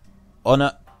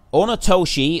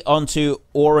Onotoshi onto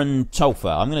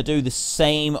Orantofa. I'm going to do the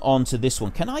same onto this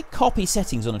one. Can I copy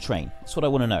settings on a train? That's what I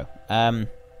want to know.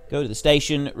 Go to the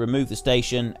station, remove the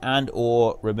station, and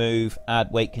or remove,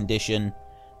 add wait condition.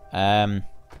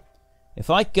 If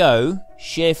I go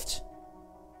shift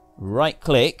right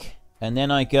click and then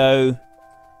I go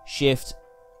shift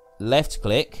left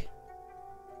click,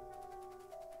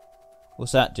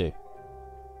 what's that do?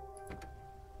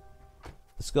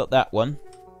 It's got that one.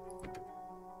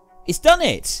 It's done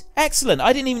it! Excellent!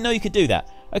 I didn't even know you could do that.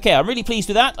 Okay, I'm really pleased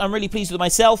with that. I'm really pleased with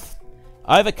myself.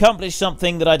 I've accomplished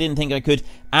something that I didn't think I could.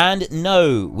 And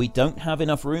no, we don't have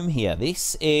enough room here.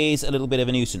 This is a little bit of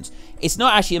a nuisance. It's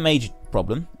not actually a major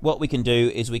problem. What we can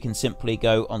do is we can simply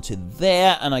go onto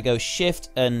there, and I go shift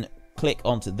and click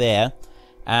onto there,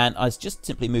 and I just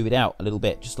simply move it out a little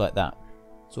bit, just like that.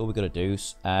 That's all we've got to do.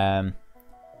 If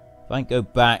I go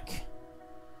back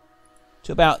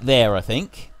to about there, I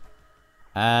think,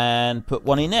 and put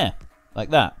one in there, like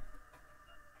that.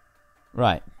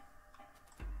 Right.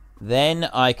 Then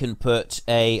I can put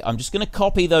a... I'm just going to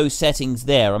copy those settings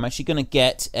there. I'm actually going to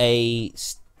get a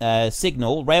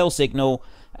signal, rail signal,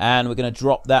 and we're going to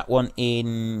drop that one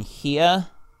in here.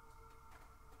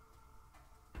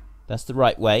 That's the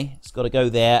right way. It's got to go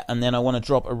there, and then I want to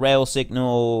drop a rail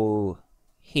signal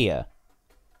here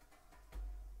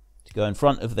to go in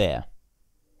front of there.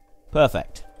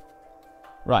 Perfect.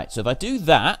 Right, so if I do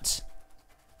that,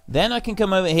 then I can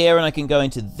come over here and I can go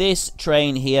into this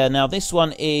train here. Now, this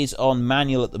one is on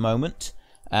manual at the moment.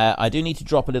 I do need to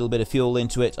drop a little bit of fuel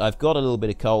into it. I've got a little bit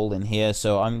of coal in here,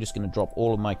 so I'm just going to drop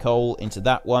all of my coal into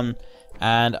that one.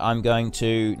 And I'm going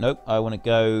to... Nope, I want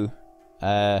to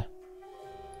go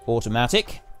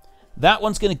automatic. That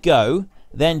one's going to go.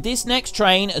 Then this next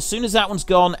train, as soon as that one's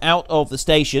gone out of the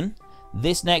station,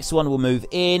 this next one will move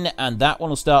in, and that one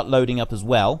will start loading up as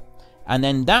well. And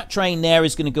then that train there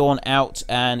is going to go on out,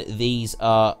 and these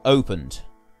are opened.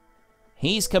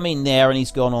 He's come in there, and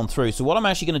he's gone on through. So what I'm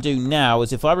actually going to do now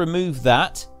is if I remove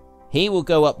that, he will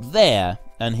go up there,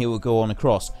 and he will go on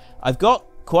across. I've got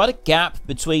quite a gap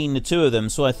between the two of them,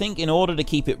 so I think in order to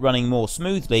keep it running more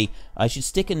smoothly, I should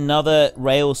stick another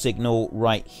rail signal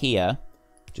right here,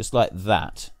 just like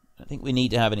that. I don't think we need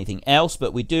to have anything else,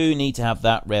 but we do need to have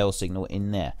that rail signal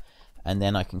in there. And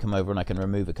then I can come over and I can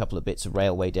remove a couple of bits of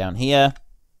railway down here.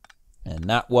 And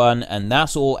that one. And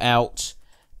that's all out.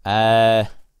 I've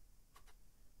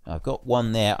got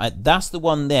one there. That's the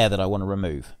one there that I want to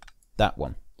remove. That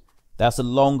one. That's a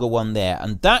longer one there.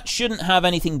 And that shouldn't have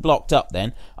anything blocked up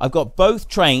then. I've got both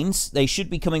trains. They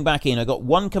should be coming back in. I've got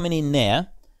one coming in there.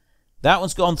 That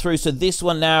one's gone through. So this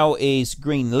one now is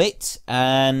green lit.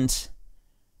 And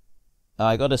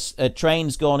I got a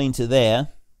train's gone into there.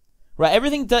 Right,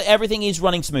 everything is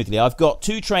running smoothly. I've got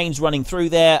two trains running through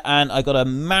there, and I got a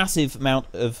massive amount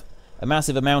of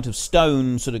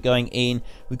stone sort of going in.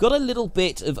 We've got a little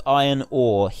bit of iron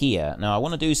ore here. Now I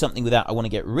want to do something with that. I want to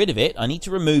get rid of it. I need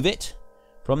to remove it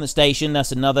from the station.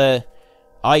 That's another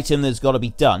item that's got to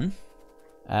be done.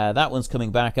 That one's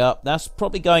coming back up. That's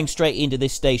probably going straight into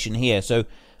this station here. So,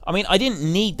 I mean, I didn't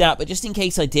need that, but just in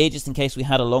case I did, just in case we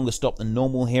had a longer stop than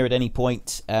normal here at any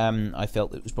point, I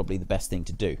felt it was probably the best thing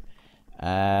to do.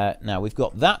 Now, we've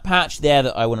got that patch there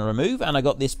that I want to remove, and I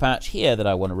got this patch here that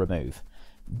I want to remove.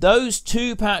 Those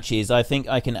two patches, I think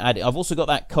I can add. I've also got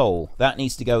that coal. That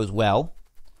needs to go as well.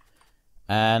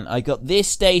 And I got this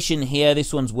station here.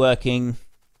 This one's working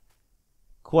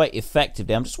quite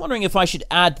effectively. I'm just wondering if I should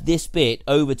add this bit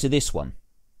over to this one,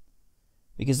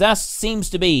 because that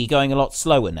seems to be going a lot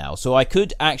slower now. So I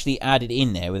could actually add it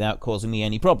in there without causing me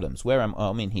any problems. Where am I? Oh,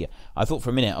 I'm in here. I thought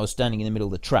for a minute I was standing in the middle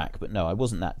of the track, but no, I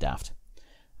wasn't that daft.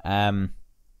 That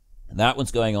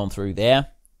one's going on through there.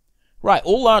 Right,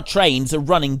 all our trains are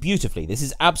running beautifully. This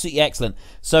is absolutely excellent.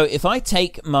 So if I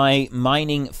take my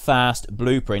mining fast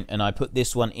blueprint and I put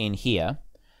this one in here,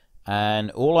 and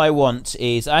all I want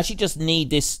is, I actually just need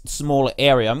this smaller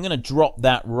area. I'm going to drop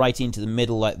that right into the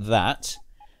middle like that.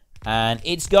 And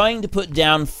it's going to put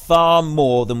down far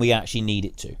more than we actually need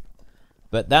it to.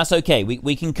 But that's okay.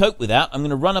 We can cope with that. I'm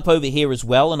going to run up over here as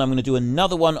well, and I'm going to do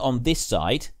another one on this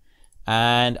side.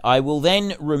 And I will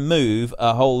then remove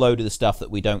a whole load of the stuff that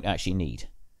we don't actually need.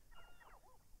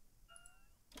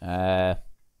 To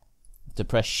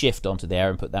press shift onto there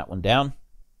and put that one down.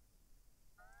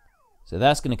 So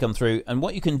that's going to come through. And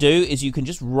what you can do is you can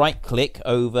just right click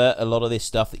over a lot of this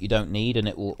stuff that you don't need, and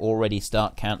it will already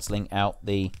start cancelling out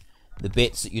the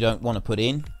bits that you don't want to put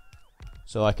in.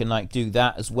 So I can like do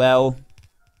that as well.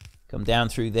 Come down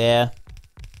through there.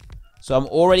 So I'm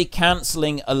already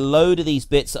cancelling a load of these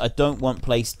bits that I don't want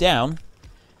placed down.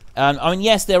 I mean,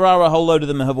 yes, there are a whole load of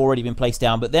them that have already been placed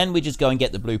down, but then we just go and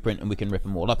get the blueprint and we can rip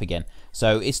them all up again.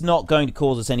 So it's not going to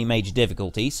cause us any major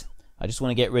difficulties. I just want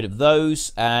to get rid of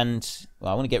those, and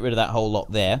well, I want to get rid of that whole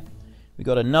lot there. We've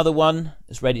got another one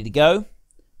that's ready to go.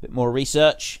 Bit more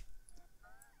research.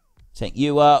 Take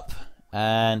you up,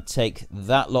 and take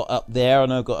that lot up there. I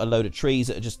know I've got a load of trees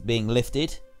that are just being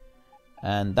lifted.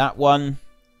 And that one.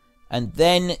 And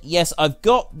then, yes, I've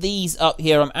got these up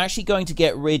here. I'm actually going to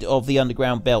get rid of the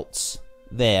underground belts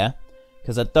there,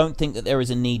 because I don't think that there is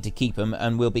a need to keep them,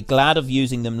 and we'll be glad of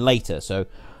using them later. So,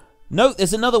 no,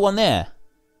 there's another one there.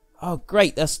 Oh,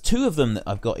 great. That's two of them that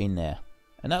I've got in there.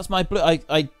 And that's my blue...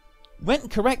 I went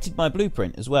and corrected my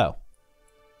blueprint as well.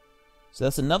 So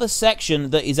that's another section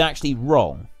that is actually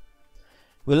wrong.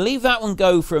 We'll leave that one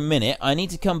go for a minute. I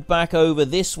need to come back over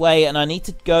this way, and I need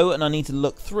to go and I need to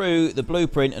look through the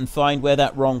blueprint and find where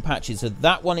that wrong patch is. So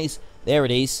that one is... There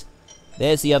it is.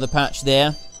 There's the other patch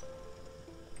there.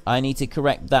 I need to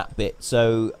correct that bit.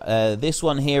 So this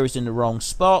one here is in the wrong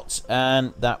spot,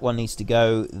 and that one needs to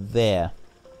go there.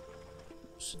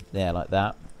 There, like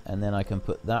that. And then I can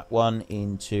put that one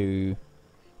into...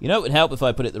 You know, it would help if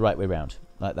I put it the right way around.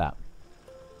 Like that.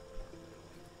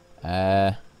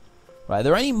 Right, are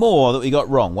there any more that we got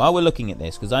wrong while we're looking at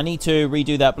this? Because I need to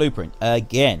redo that blueprint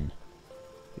again.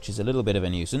 Which is a little bit of a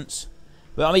nuisance.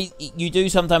 But, I mean, you do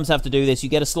sometimes have to do this. You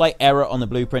get a slight error on the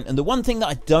blueprint. And the one thing that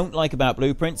I don't like about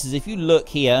blueprints is if you look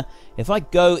here, if I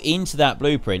go into that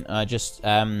blueprint, I just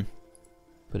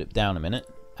put it down a minute.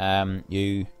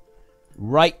 You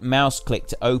right mouse click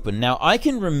to open. Now, I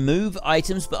can remove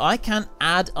items, but I can't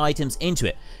add items into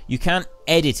it. You can't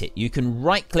edit it. You can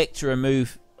right click to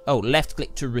remove... Oh, left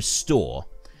click to restore.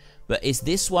 But it's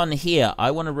this one here. I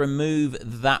want to remove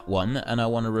that one, and I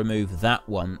want to remove that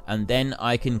one. And then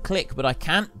I can click, but I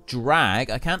can't drag.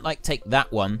 I can't, like, take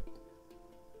that one.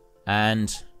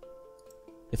 And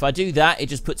if I do that, it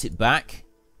just puts it back.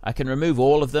 I can remove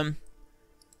all of them.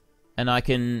 And I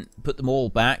can put them all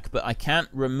back, but I can't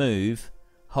remove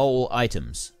whole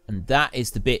items. And that is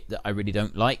the bit that I really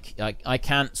don't like. I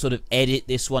can't sort of edit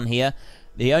this one here.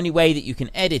 The only way that you can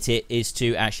edit it is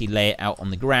to actually lay it out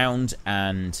on the ground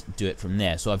and do it from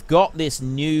there. So I've got this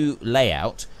new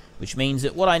layout, which means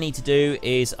that what I need to do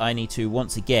is I need to,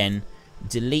 once again,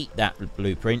 delete that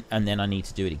blueprint, and then I need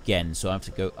to do it again. So I have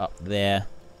to go up there,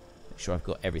 make sure I've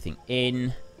got everything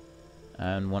in.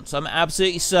 And once I'm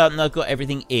absolutely certain I've got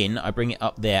everything in, I bring it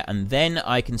up there, and then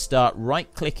I can start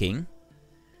right-clicking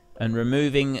and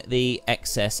removing the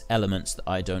excess elements that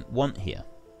I don't want here.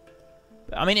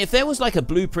 I mean, if there was like a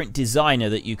blueprint designer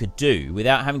that you could do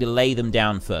without having to lay them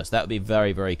down first, that would be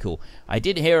very, very cool. I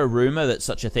did hear a rumor that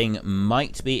such a thing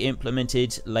might be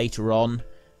implemented later on.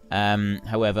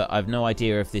 However, I've no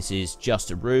idea if this is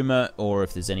just a rumor or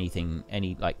if there's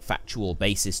any like factual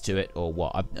basis to it or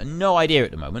what. I've no idea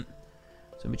at the moment.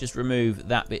 So let me just remove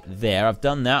that bit there. I've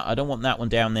done that. I don't want that one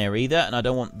down there either, and I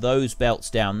don't want those belts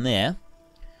down there.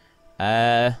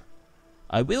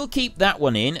 I will keep that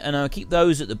one in, and I'll keep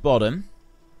those at the bottom.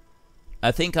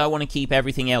 I think I want to keep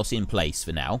everything else in place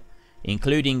for now,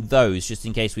 including those, just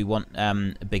in case we want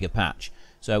a bigger patch.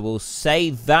 So we'll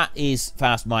say that is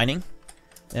fast mining.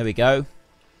 There we go.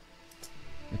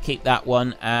 We'll keep that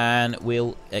one, and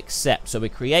we'll accept. So we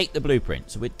create the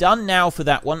blueprint. So we're done now for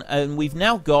that one, and we've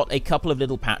now got a couple of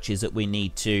little patches that we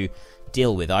need to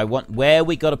deal with. I want where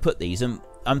we got to put these, and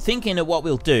I'm thinking that what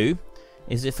we'll do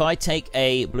is if I take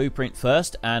a blueprint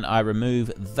first and I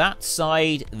remove that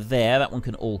side there, that one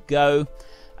can all go,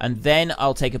 and then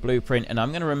I'll take a blueprint and I'm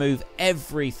going to remove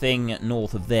everything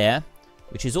north of there,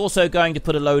 which is also going to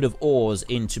put a load of ores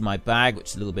into my bag, which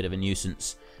is a little bit of a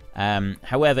nuisance.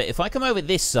 However, if I come over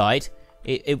this side,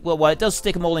 it does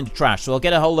stick them all into trash, so I'll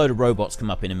get a whole load of robots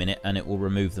come up in a minute and it will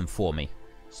remove them for me.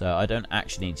 So I don't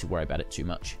actually need to worry about it too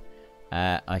much.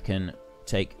 I can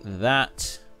take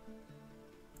that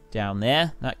down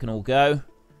there. That can all go.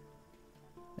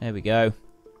 There we go.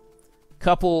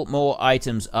 Couple more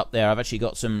items up there. I've actually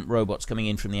got some robots coming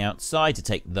in from the outside to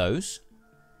take those.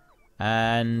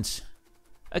 And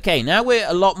okay, now we're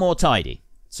a lot more tidy.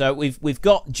 So we've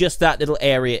got just that little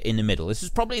area in the middle. This is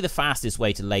probably the fastest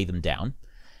way to lay them down.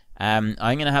 I'm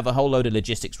going to have a whole load of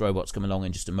logistics robots come along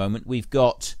in just a moment. We've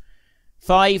got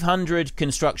 500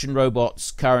 construction robots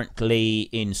currently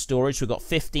in storage. We've got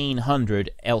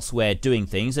 1,500 elsewhere doing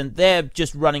things, and they're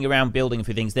just running around building a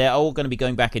few things. They're all going to be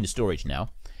going back into storage now.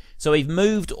 So we've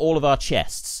moved all of our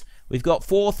chests. We've got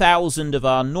 4,000 of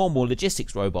our normal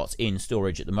logistics robots in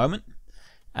storage at the moment.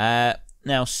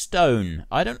 Now, stone.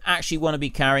 I don't actually want to be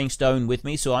carrying stone with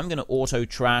me, so I'm going to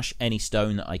auto-trash any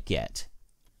stone that I get.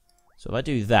 So if I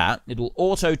do that, it will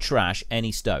auto-trash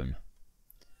any stone,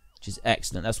 which is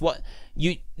excellent. That's what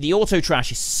the auto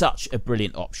trash is such a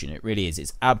brilliant option. It really is.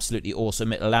 It's absolutely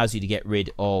awesome. It allows you to get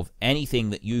rid of anything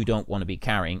that you don't want to be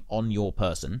carrying on your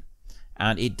person,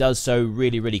 and it does so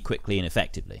really, really quickly and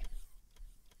effectively.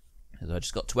 So I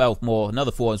just got 12 more,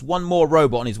 another 4. There's one more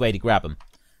robot on his way to grab him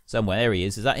somewhere. There he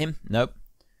is. Is that him? Nope.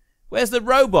 Where's the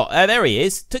robot? There he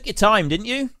is. Took your time, didn't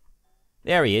you?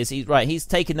 There he is. He's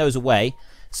taking those away.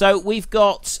 So we've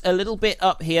got a little bit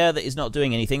up here that is not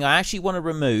doing anything. I actually want to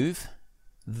remove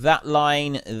that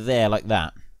line there like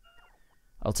that.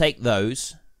 I'll take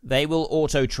those. They will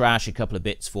auto-trash a couple of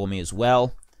bits for me as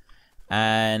well.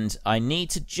 And I need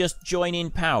to just join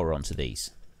in power onto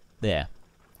these. There.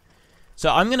 So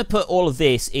I'm going to put all of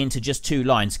this into just 2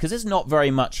 lines because there's not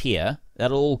very much here.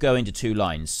 That'll all go into 2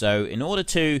 lines. So in order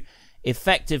to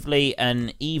effectively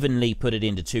and evenly put it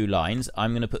into 2 lines,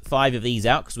 I'm going to put 5 of these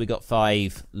out because we got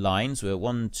 5 lines. We're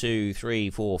 1, 2, 3,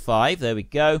 4, 5. There we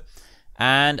go.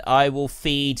 And I will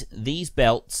feed these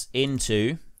belts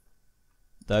into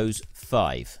those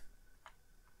 5.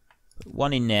 Put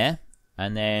 1 in there,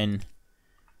 and then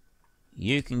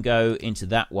you can go into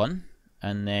that one.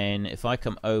 And then if I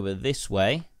come over this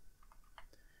way,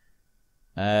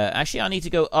 actually I need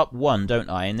to go up 1, don't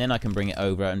I? And then I can bring it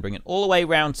over and bring it all the way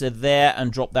around to there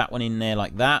and drop that one in there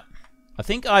like that. I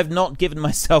think I've not given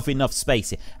myself enough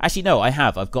space here. Actually, no, I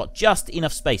have. I've got just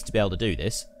enough space to be able to do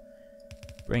this.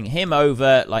 Bring him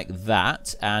over like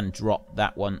that and drop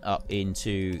that one up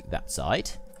into that side.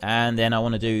 And then I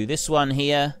want to do this one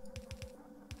here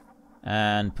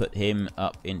and put him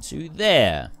up into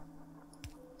there.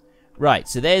 Right,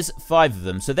 so there's 5 of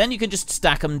them. So then you can just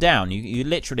stack them down. You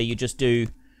literally, you just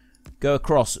go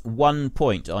across 1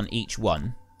 point on each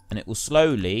one, and it will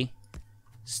slowly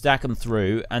stack them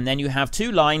through, and then you have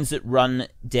 2 lines that run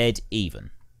dead even.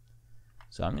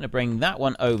 So I'm going to bring that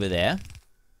one over there,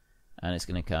 and it's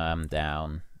going to come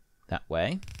down that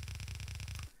way.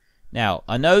 Now,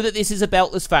 I know that this is a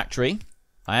beltless factory.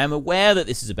 I am aware that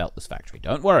this is a beltless factory.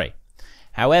 Don't worry.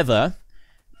 However,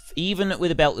 even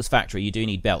with a beltless factory, you do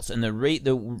need belts. And the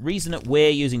reason that we're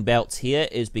using belts here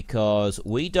is because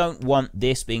we don't want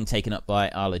this being taken up by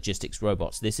our logistics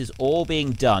robots. This is all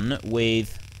being done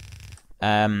with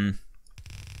other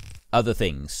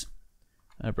things.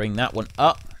 I'll bring that one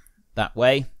up that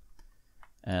way.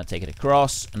 And I'll take it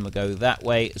across, and we'll go that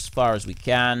way as far as we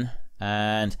can.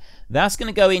 And that's going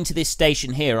to go into this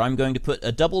station here. I'm going to put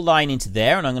a double line into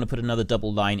there, and I'm going to put another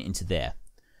double line into there.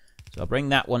 So I'll bring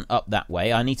that one up that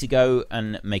way. I need to go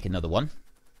and make another one.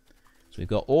 So we've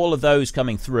got all of those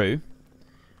coming through.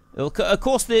 Of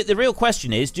course, the real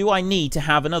question is, do I need to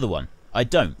have another one? I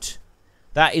don't.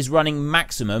 That is running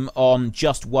maximum on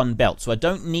just 1 belt. So I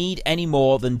don't need any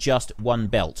more than just 1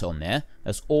 belt on there.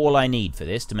 That's all I need for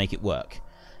this to make it work.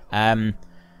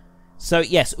 So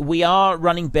yes, we are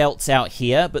running belts out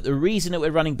here, but the reason that we're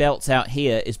running belts out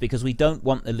here is because we don't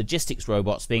want the logistics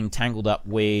robots being tangled up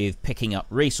with picking up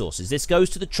resources. This goes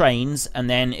to the trains, and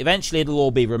then eventually it'll all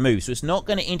be removed, so it's not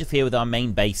going to interfere with our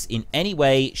main base in any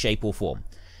way, shape, or form.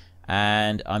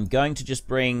 And I'm going to just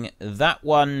bring that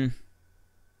one...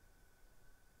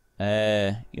 you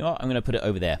know what? I'm going to put it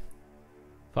over there.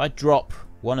 If I drop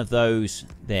one of those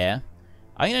there,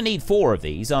 I'm going to need 4 of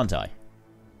these, aren't I?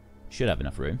 Should have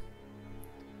enough room.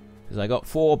 Because I got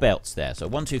 4 belts there. So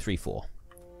 1, 2, 3, 4.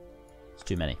 It's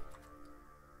too many.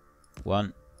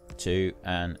 1, 2,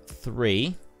 and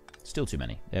 3. Still too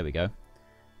many. There we go.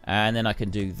 And then I can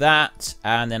do that.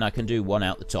 And then I can do 1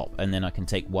 out the top. And then I can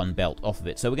take 1 belt off of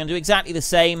it. So we're going to do exactly the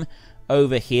same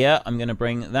over here. I'm going to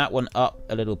bring that one up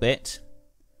a little bit.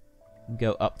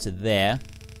 Go up to there.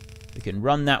 We can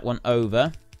run that one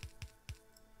over.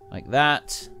 Like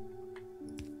that.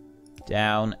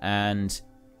 Down and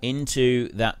into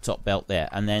that top belt there.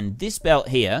 And then this belt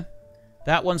here,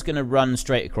 that one's going to run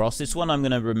straight across. This one I'm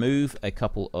going to remove a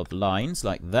couple of lines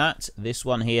like that. This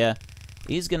one here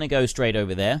is going to go straight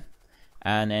over there.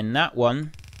 And then that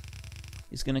one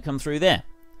is going to come through there.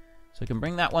 So I can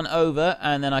bring that one over,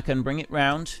 and then I can bring it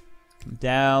round,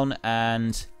 down,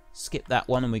 and skip that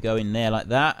one, and we go in there like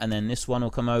that. And then this one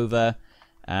will come over,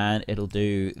 and it'll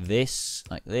do this,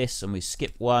 like this, and we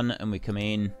skip one, and we come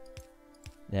in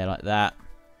there like that.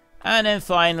 And then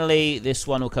finally, this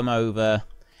one will come over.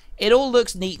 It all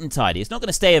looks neat and tidy. It's not going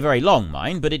to stay a very long,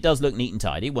 mind, but it does look neat and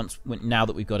tidy now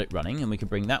that we've got it running. And we can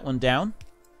bring that one down.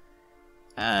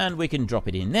 And we can drop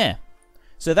it in there.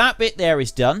 So that bit there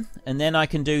is done. And then I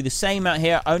can do the same out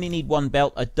here. I only need 1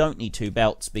 belt. I don't need 2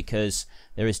 belts because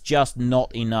there is just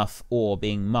not enough ore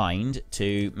being mined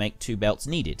to make 2 belts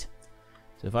needed.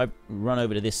 So if I run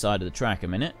over to this side of the track a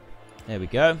minute. There we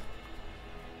go.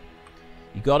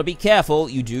 You've got to be careful.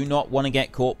 You do not want to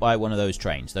get caught by one of those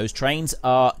trains. Those trains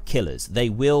are killers. They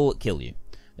will kill you.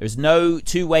 There's no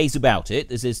 2 ways about it.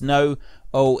 There's no,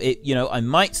 I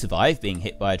might survive being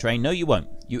hit by a train. No, you won't.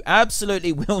 You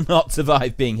absolutely will not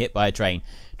survive being hit by a train.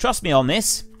 Trust me on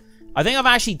this. I think I've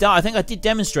actually done. I think I did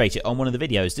demonstrate it on one of the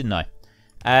videos, didn't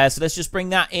I? So let's just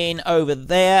bring that in over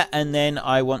there, and then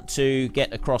I want to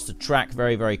get across the track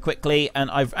very, very quickly.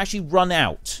 And I've actually run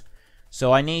out.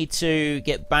 So I need to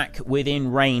get back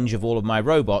within range of all of my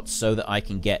robots so that I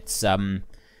can get some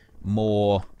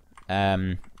more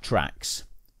tracks,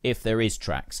 if there is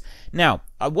tracks. Now,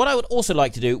 what I would also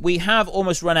like to do, we have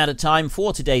almost run out of time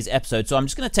for today's episode, so I'm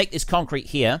just going to take this concrete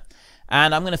here,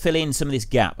 And I'm going to fill in some of this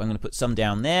gap. I'm going to put some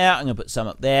down there. I'm going to put some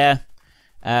up there.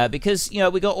 Because, you know,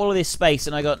 we got all of this space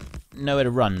and I got nowhere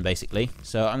to run, basically.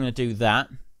 So I'm going to do that.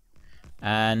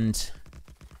 And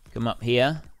come up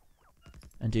here.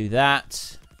 And do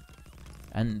that.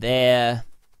 And there.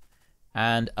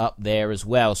 And up there as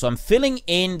well. So I'm filling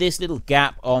in this little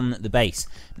gap on the base.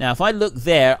 Now, if I look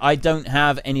there, I don't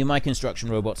have any of my construction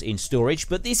robots in storage,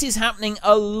 but this is happening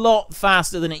a lot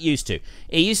faster than it used to.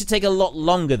 It used to take a lot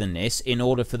longer than this in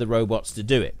order for the robots to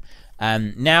do it.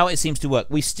 Now it seems to work.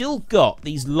 We've still got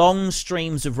these long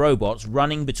streams of robots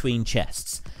running between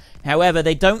chests. However,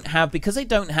 because they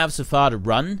don't have so far to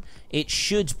run, it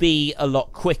should be a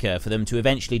lot quicker for them to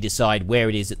eventually decide where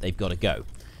it is that they've got to go.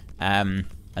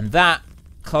 And that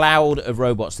cloud of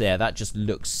robots there, that just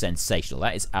looks sensational.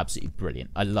 That is absolutely brilliant.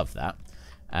 I love that.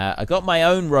 I got my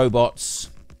own robots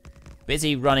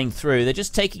busy running through. They're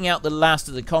just taking out the last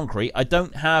of the concrete. I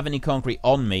don't have any concrete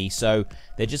on me, so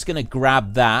they're just going to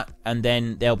grab that, and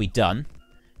then they'll be done.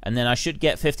 And then I should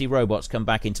get 50 robots come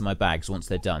back into my bags once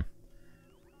they're done.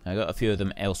 I got a few of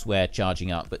them elsewhere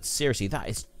charging up, but seriously, that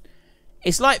is...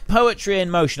 It's like poetry in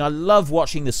motion. I love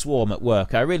watching the swarm at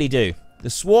work. I really do. The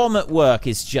swarm at work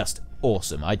is just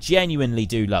awesome. I genuinely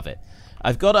do love it.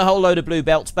 I've got a whole load of blue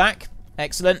belts back.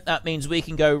 Excellent. That means we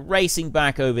can go racing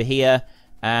back over here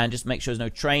and just make sure there's no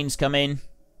trains come in.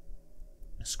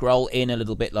 Scroll in a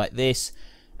little bit like this.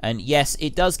 And yes,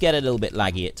 it does get a little bit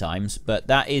laggy at times, but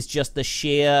that is just the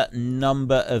sheer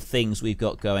number of things we've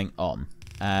got going on.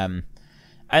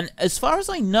 And as far as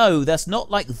I know, that's not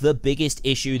like the biggest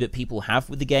issue that people have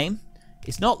with the game.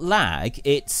 It's not lag.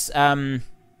 It's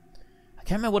I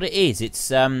can't remember what it is.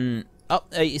 It's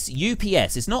it's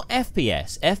UPS. It's not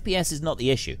FPS. FPS is not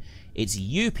the issue. It's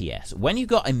UPS. When you've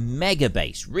got a mega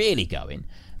base really going,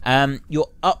 your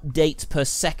update per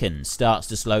second starts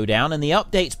to slow down, and the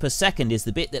updates per second is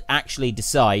the bit that actually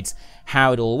decides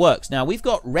how it all works. Now, we've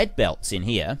got red belts in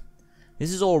here.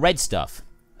 This is all red stuff.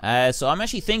 So I'm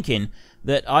actually thinking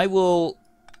that I will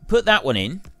put that one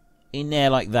in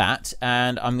there like that,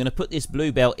 and I'm going to put this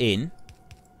blue belt in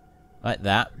like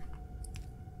that.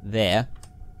 There.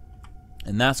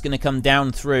 And that's going to come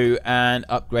down through and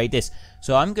upgrade this.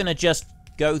 So I'm going to just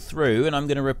go through and I'm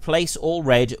going to replace all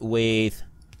red with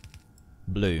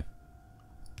blue.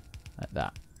 Like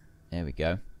that. There we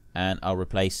go. And I'll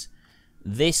replace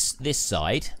this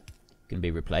side. Can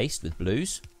be replaced with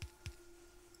blues.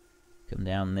 Come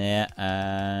down there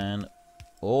and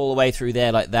all the way through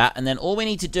there like that. And then all we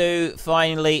need to do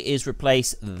finally is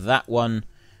replace that one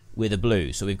with a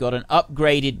blue. So we've got an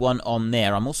upgraded one on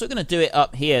there. I'm also going to do it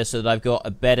up here so that I've got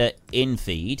a better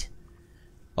infeed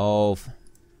of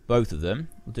both of them.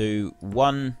 We'll do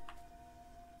one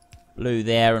blue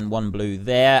there and one blue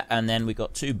there, and then we've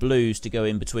got two blues to go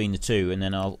in between the two, and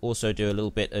then I'll also do a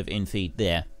little bit of infeed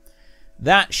there.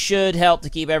 That should help to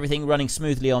keep everything running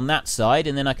smoothly on that side,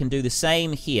 and then I can do the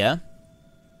same here.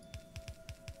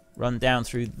 Run down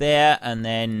through there, and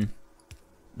then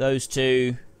those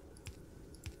two...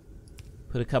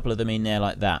 Put a couple of them in there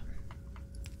like that.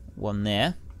 One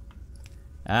there.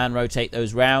 And rotate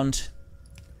those round.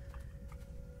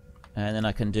 And then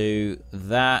I can do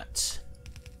that.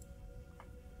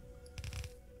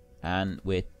 And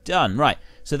we're done. Right.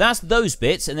 So that's those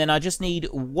bits. And then I just need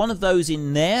one of those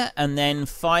in there. And then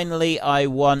finally I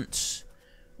want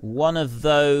one of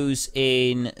those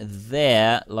in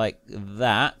there like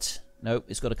that. Nope,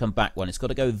 it's got to come back one. It's got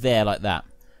to go there like that.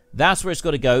 That's where it's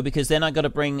got to go, because then I've got to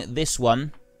bring this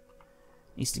one.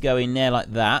 Needs to go in there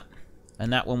like that.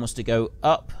 And that one wants to go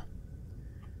up.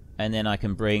 And then I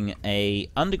can bring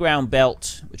a underground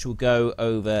belt, which will go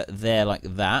over there like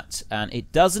that. And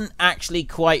it doesn't actually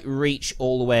quite reach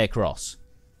all the way across.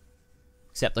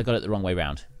 Except I got it the wrong way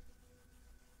round.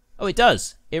 Oh, it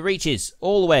does. It reaches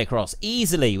all the way across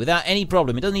easily without any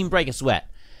problem. It doesn't even break a sweat.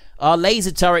 Our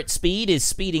laser turret speed is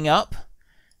speeding up.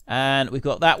 And we've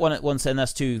got that one at 110,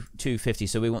 that's 250.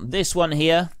 So we want this one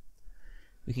here.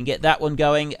 We can get that one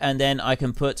going, and then I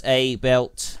can put a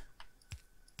belt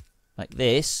like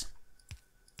this.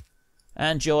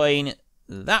 And join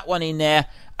that one in there.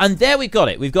 And there we've got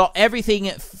it. We've got everything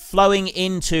flowing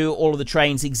into all of the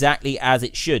trains exactly as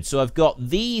it should. So I've got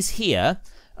these here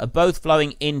are both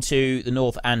flowing into the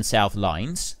north and south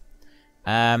lines.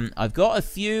 I've got a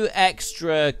few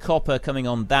extra copper coming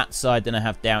on that side than I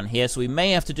have down here, so we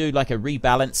may have to do like a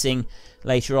rebalancing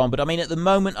later on, but I mean at the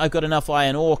moment I've got enough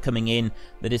iron ore coming in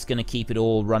that it's going to keep it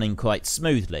all running quite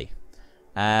smoothly.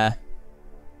 Yeah,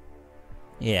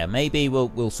 maybe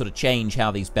we'll sort of change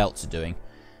how these belts are doing,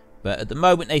 but at the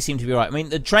moment they seem to be right. I mean,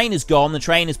 the train is gone, the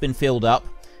train has been filled up,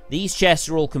 these chests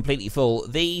are all completely full.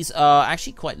 These are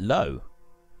actually quite low.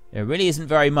 There really isn't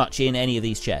very much in any of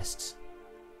these chests.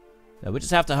 So we'll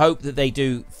just have to hope that they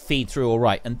do feed through all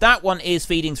right. And that one is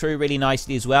feeding through really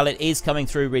nicely as well. It is coming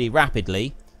through really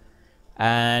rapidly.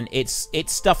 And it's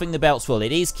stuffing the belts full.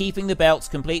 It is keeping the belts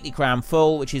completely crammed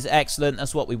full, which is excellent.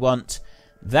 That's what we want.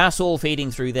 That's all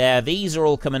feeding through there. These are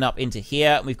all coming up into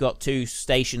here. We've got 2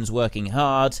 stations working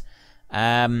hard.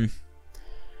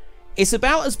 It's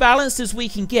about as balanced as we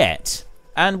can get.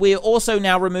 And we're also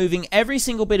now removing every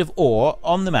single bit of ore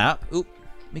on the map. Oop,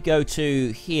 let me go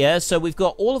to here. So we've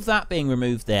got all of that being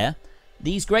removed there.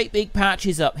 These great big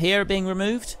patches up here are being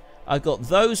removed. I've got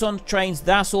those on trains.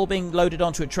 That's all being loaded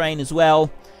onto a train as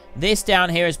well. This down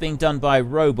here is being done by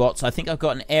robots. I think I've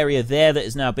got an area there that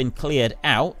has now been cleared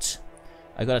out.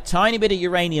 I've got a tiny bit of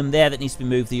uranium there that needs to be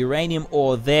moved. The uranium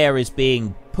ore there is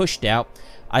being pushed out.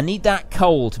 I need that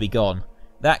coal to be gone.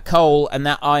 That coal and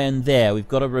that iron there, we've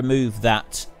got to remove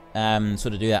that,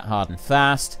 sort of do that hard and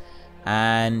fast.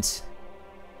 And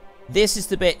this is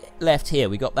the bit left here.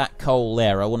 We got that coal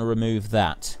there. I want to remove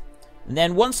that. And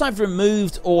then once I've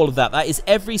removed all of that, that is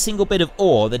every single bit of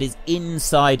ore that is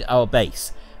inside our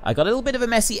base. I got a little bit of a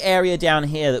messy area down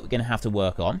here that we're going to have to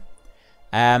work on.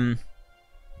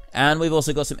 And we've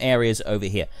also got some areas over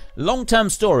here. Long-term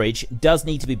storage does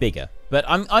need to be bigger, but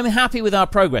I'm happy with our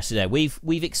progress today.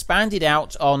 We've expanded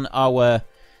out on our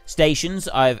stations.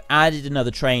 I've added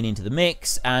another train into the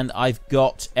mix, and I've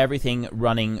got everything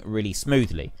running really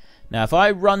smoothly. Now, if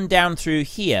I run down through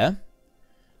here,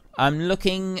 I'm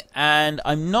looking, and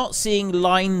I'm not seeing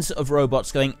lines of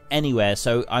robots going anywhere.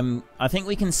 So I think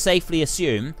we can safely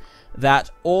assume that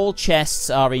all chests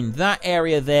are in that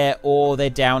area there, or they're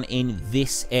down in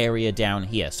this area down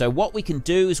here. So what we can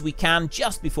do is we can,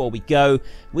 just before we go,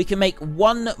 we can make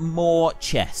one more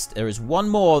chest. There is one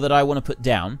more that I want to put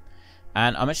down,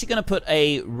 and I'm actually going to put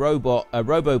a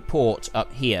robo port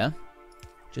up here,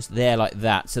 just there like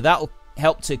that. So that'll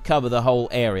help to cover the whole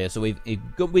area. So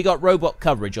we got robot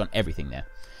coverage on everything there.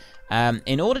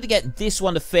 In order to get this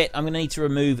one to fit, I'm going to need to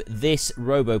remove this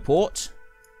robo port.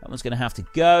 That one's going to have to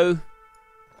go.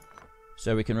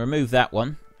 So we can remove that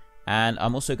one. And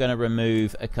I'm also going to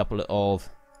remove a couple of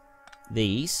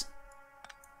these.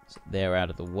 So they're out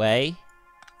of the way.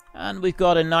 And we've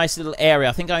got a nice little area.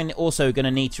 I think I'm also going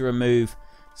to need to remove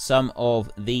some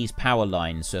of these power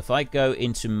lines. So if I go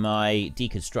into my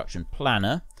deconstruction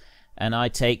planner and I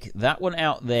take that one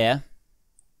out there,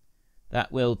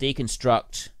 that will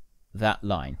deconstruct that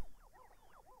line.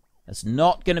 That's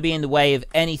not going to be in the way of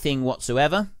anything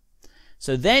whatsoever.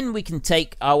 So then we can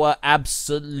take our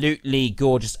absolutely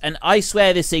gorgeous... And I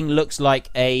swear this thing looks like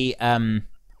a...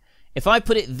 if I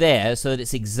put it there so that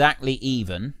it's exactly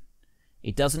even,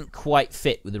 it doesn't quite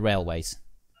fit with the railways.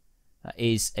 That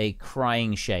is a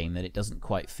crying shame that it doesn't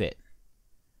quite fit.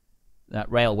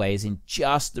 That railway is in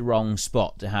just the wrong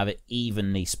spot to have it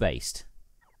evenly spaced.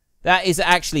 That is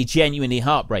actually genuinely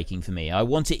heartbreaking for me. I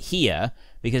want it here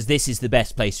because this is the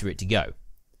best place for it to go.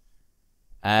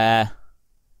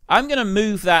 I'm going to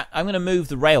move that. I'm going to move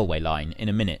the railway line in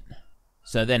a minute.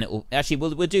 So then it will actually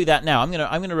we'll do that now. I'm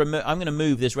going to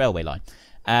move this railway line.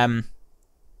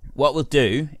 What we'll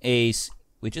do is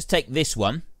we just take this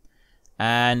one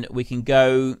and we can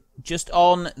go just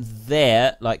on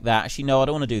there like that. Actually, no, I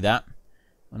don't want to do that.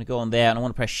 I want to go on there and I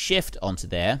want to press shift onto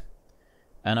there.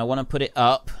 And I want to put it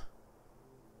up.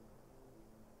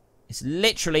 It's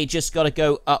literally just got to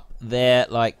go up there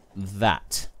like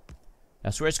that.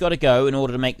 That's where it's got to go in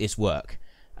order to make this work.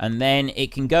 And then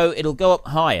it can go, it'll go up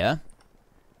higher.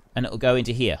 And it'll go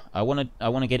into here. I want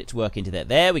to get it to work into there.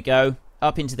 There we go.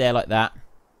 Up into there like that.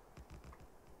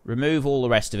 Remove all the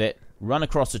rest of it. Run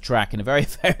across the track in a very,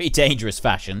 very dangerous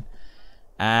fashion.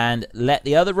 And let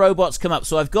the other robots come up.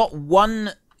 So I've got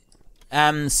one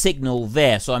signal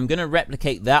there. So I'm going to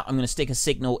replicate that. I'm going to stick a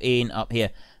signal in up here.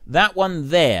 That one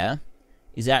there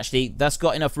is actually, that's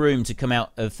got enough room to come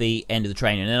out of the end of the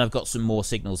train. And then I've got some more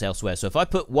signals elsewhere. So if I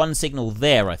put one signal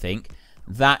there, I think,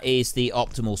 that is the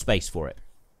optimal space for it.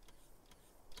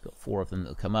 Got 4 of them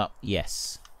that'll come up.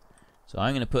 Yes. So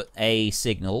I'm going to put a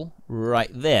signal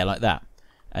right there, like that.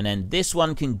 And then this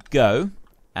one can go,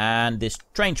 and this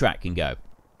train track can go.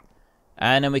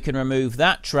 And then we can remove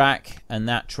that track, and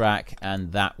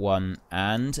that one,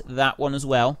 and that one as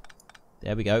well.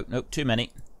 There we go. Nope, too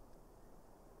many.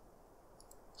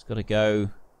 It's got to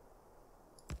go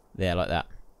there, like that.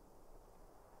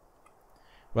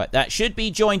 Right, that should be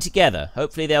joined together.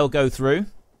 Hopefully they'll go through.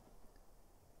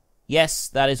 Yes,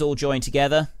 that is all joined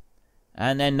together.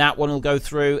 And then that one will go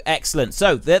through. Excellent.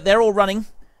 So, they're all running.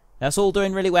 That's all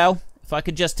doing really well. If I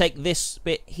could just take this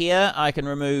bit here, I can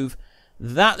remove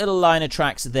that little line of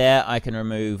tracks there. I can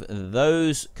remove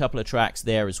those couple of tracks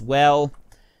there as well.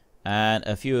 And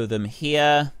a few of them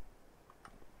here.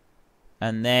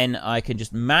 And then I can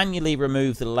just manually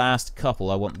remove the last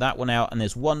couple. I want that one out, and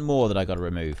there's one more that I got to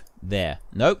remove. There.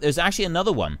 Nope, there's actually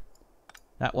another one.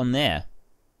 That one there.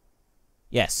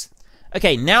 Yes.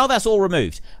 Okay, now that's all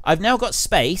removed. I've now got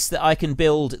space that I can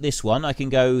build this one. I can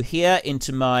go here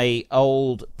into my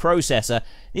old processor.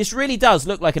 This really does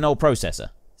look like an old processor.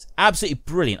 It's absolutely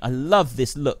brilliant. I love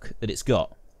this look that it's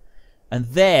got. And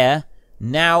there,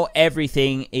 now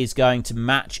everything is going to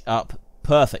match up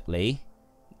perfectly.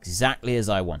 Exactly as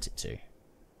I want it to.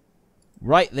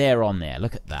 Right there on there.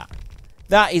 Look at that.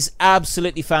 That is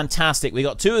absolutely fantastic. We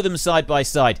got two of them side by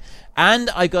side.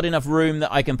 And I got enough room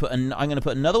that I can put... I'm going to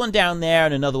put another one down there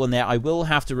and another one there. I will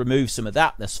have to remove some of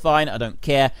that. That's fine. I don't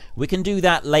care. We can do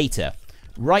that later.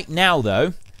 Right now,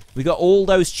 though, we got all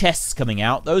those chests coming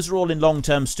out. Those are all in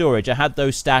long-term storage. I had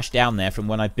those stashed down there from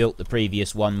when I built the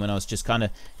previous one, when I was just kind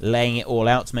of laying it all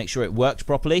out to make sure it worked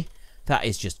properly. That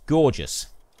is just gorgeous.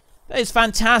 That is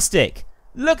fantastic.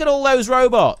 Look at all those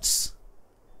robots.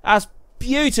 That's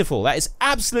beautiful. That is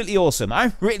absolutely awesome.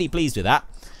 I'm really pleased with that.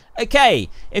 Okay,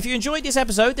 if you enjoyed this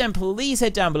episode, then please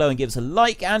head down below and give us a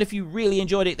like. And if you really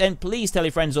enjoyed it, then please tell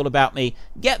your friends all about me.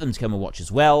 Get them to come and watch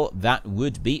as well. That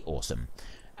would be awesome.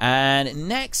 And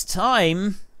next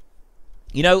time...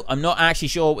 You know, I'm not actually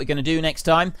sure what we're going to do next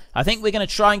time. I think we're going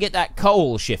to try and get that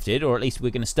coal shifted, or at least we're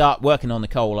going to start working on the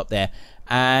coal up there.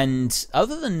 And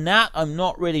other than that, I'm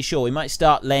not really sure. We might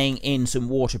start laying in some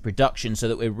water production so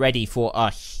that we're ready for our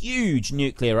huge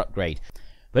nuclear upgrade.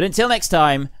 But until next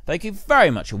time, thank you very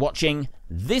much for watching.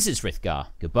 This is Frithgar.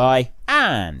 Goodbye,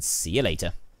 and see you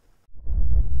later.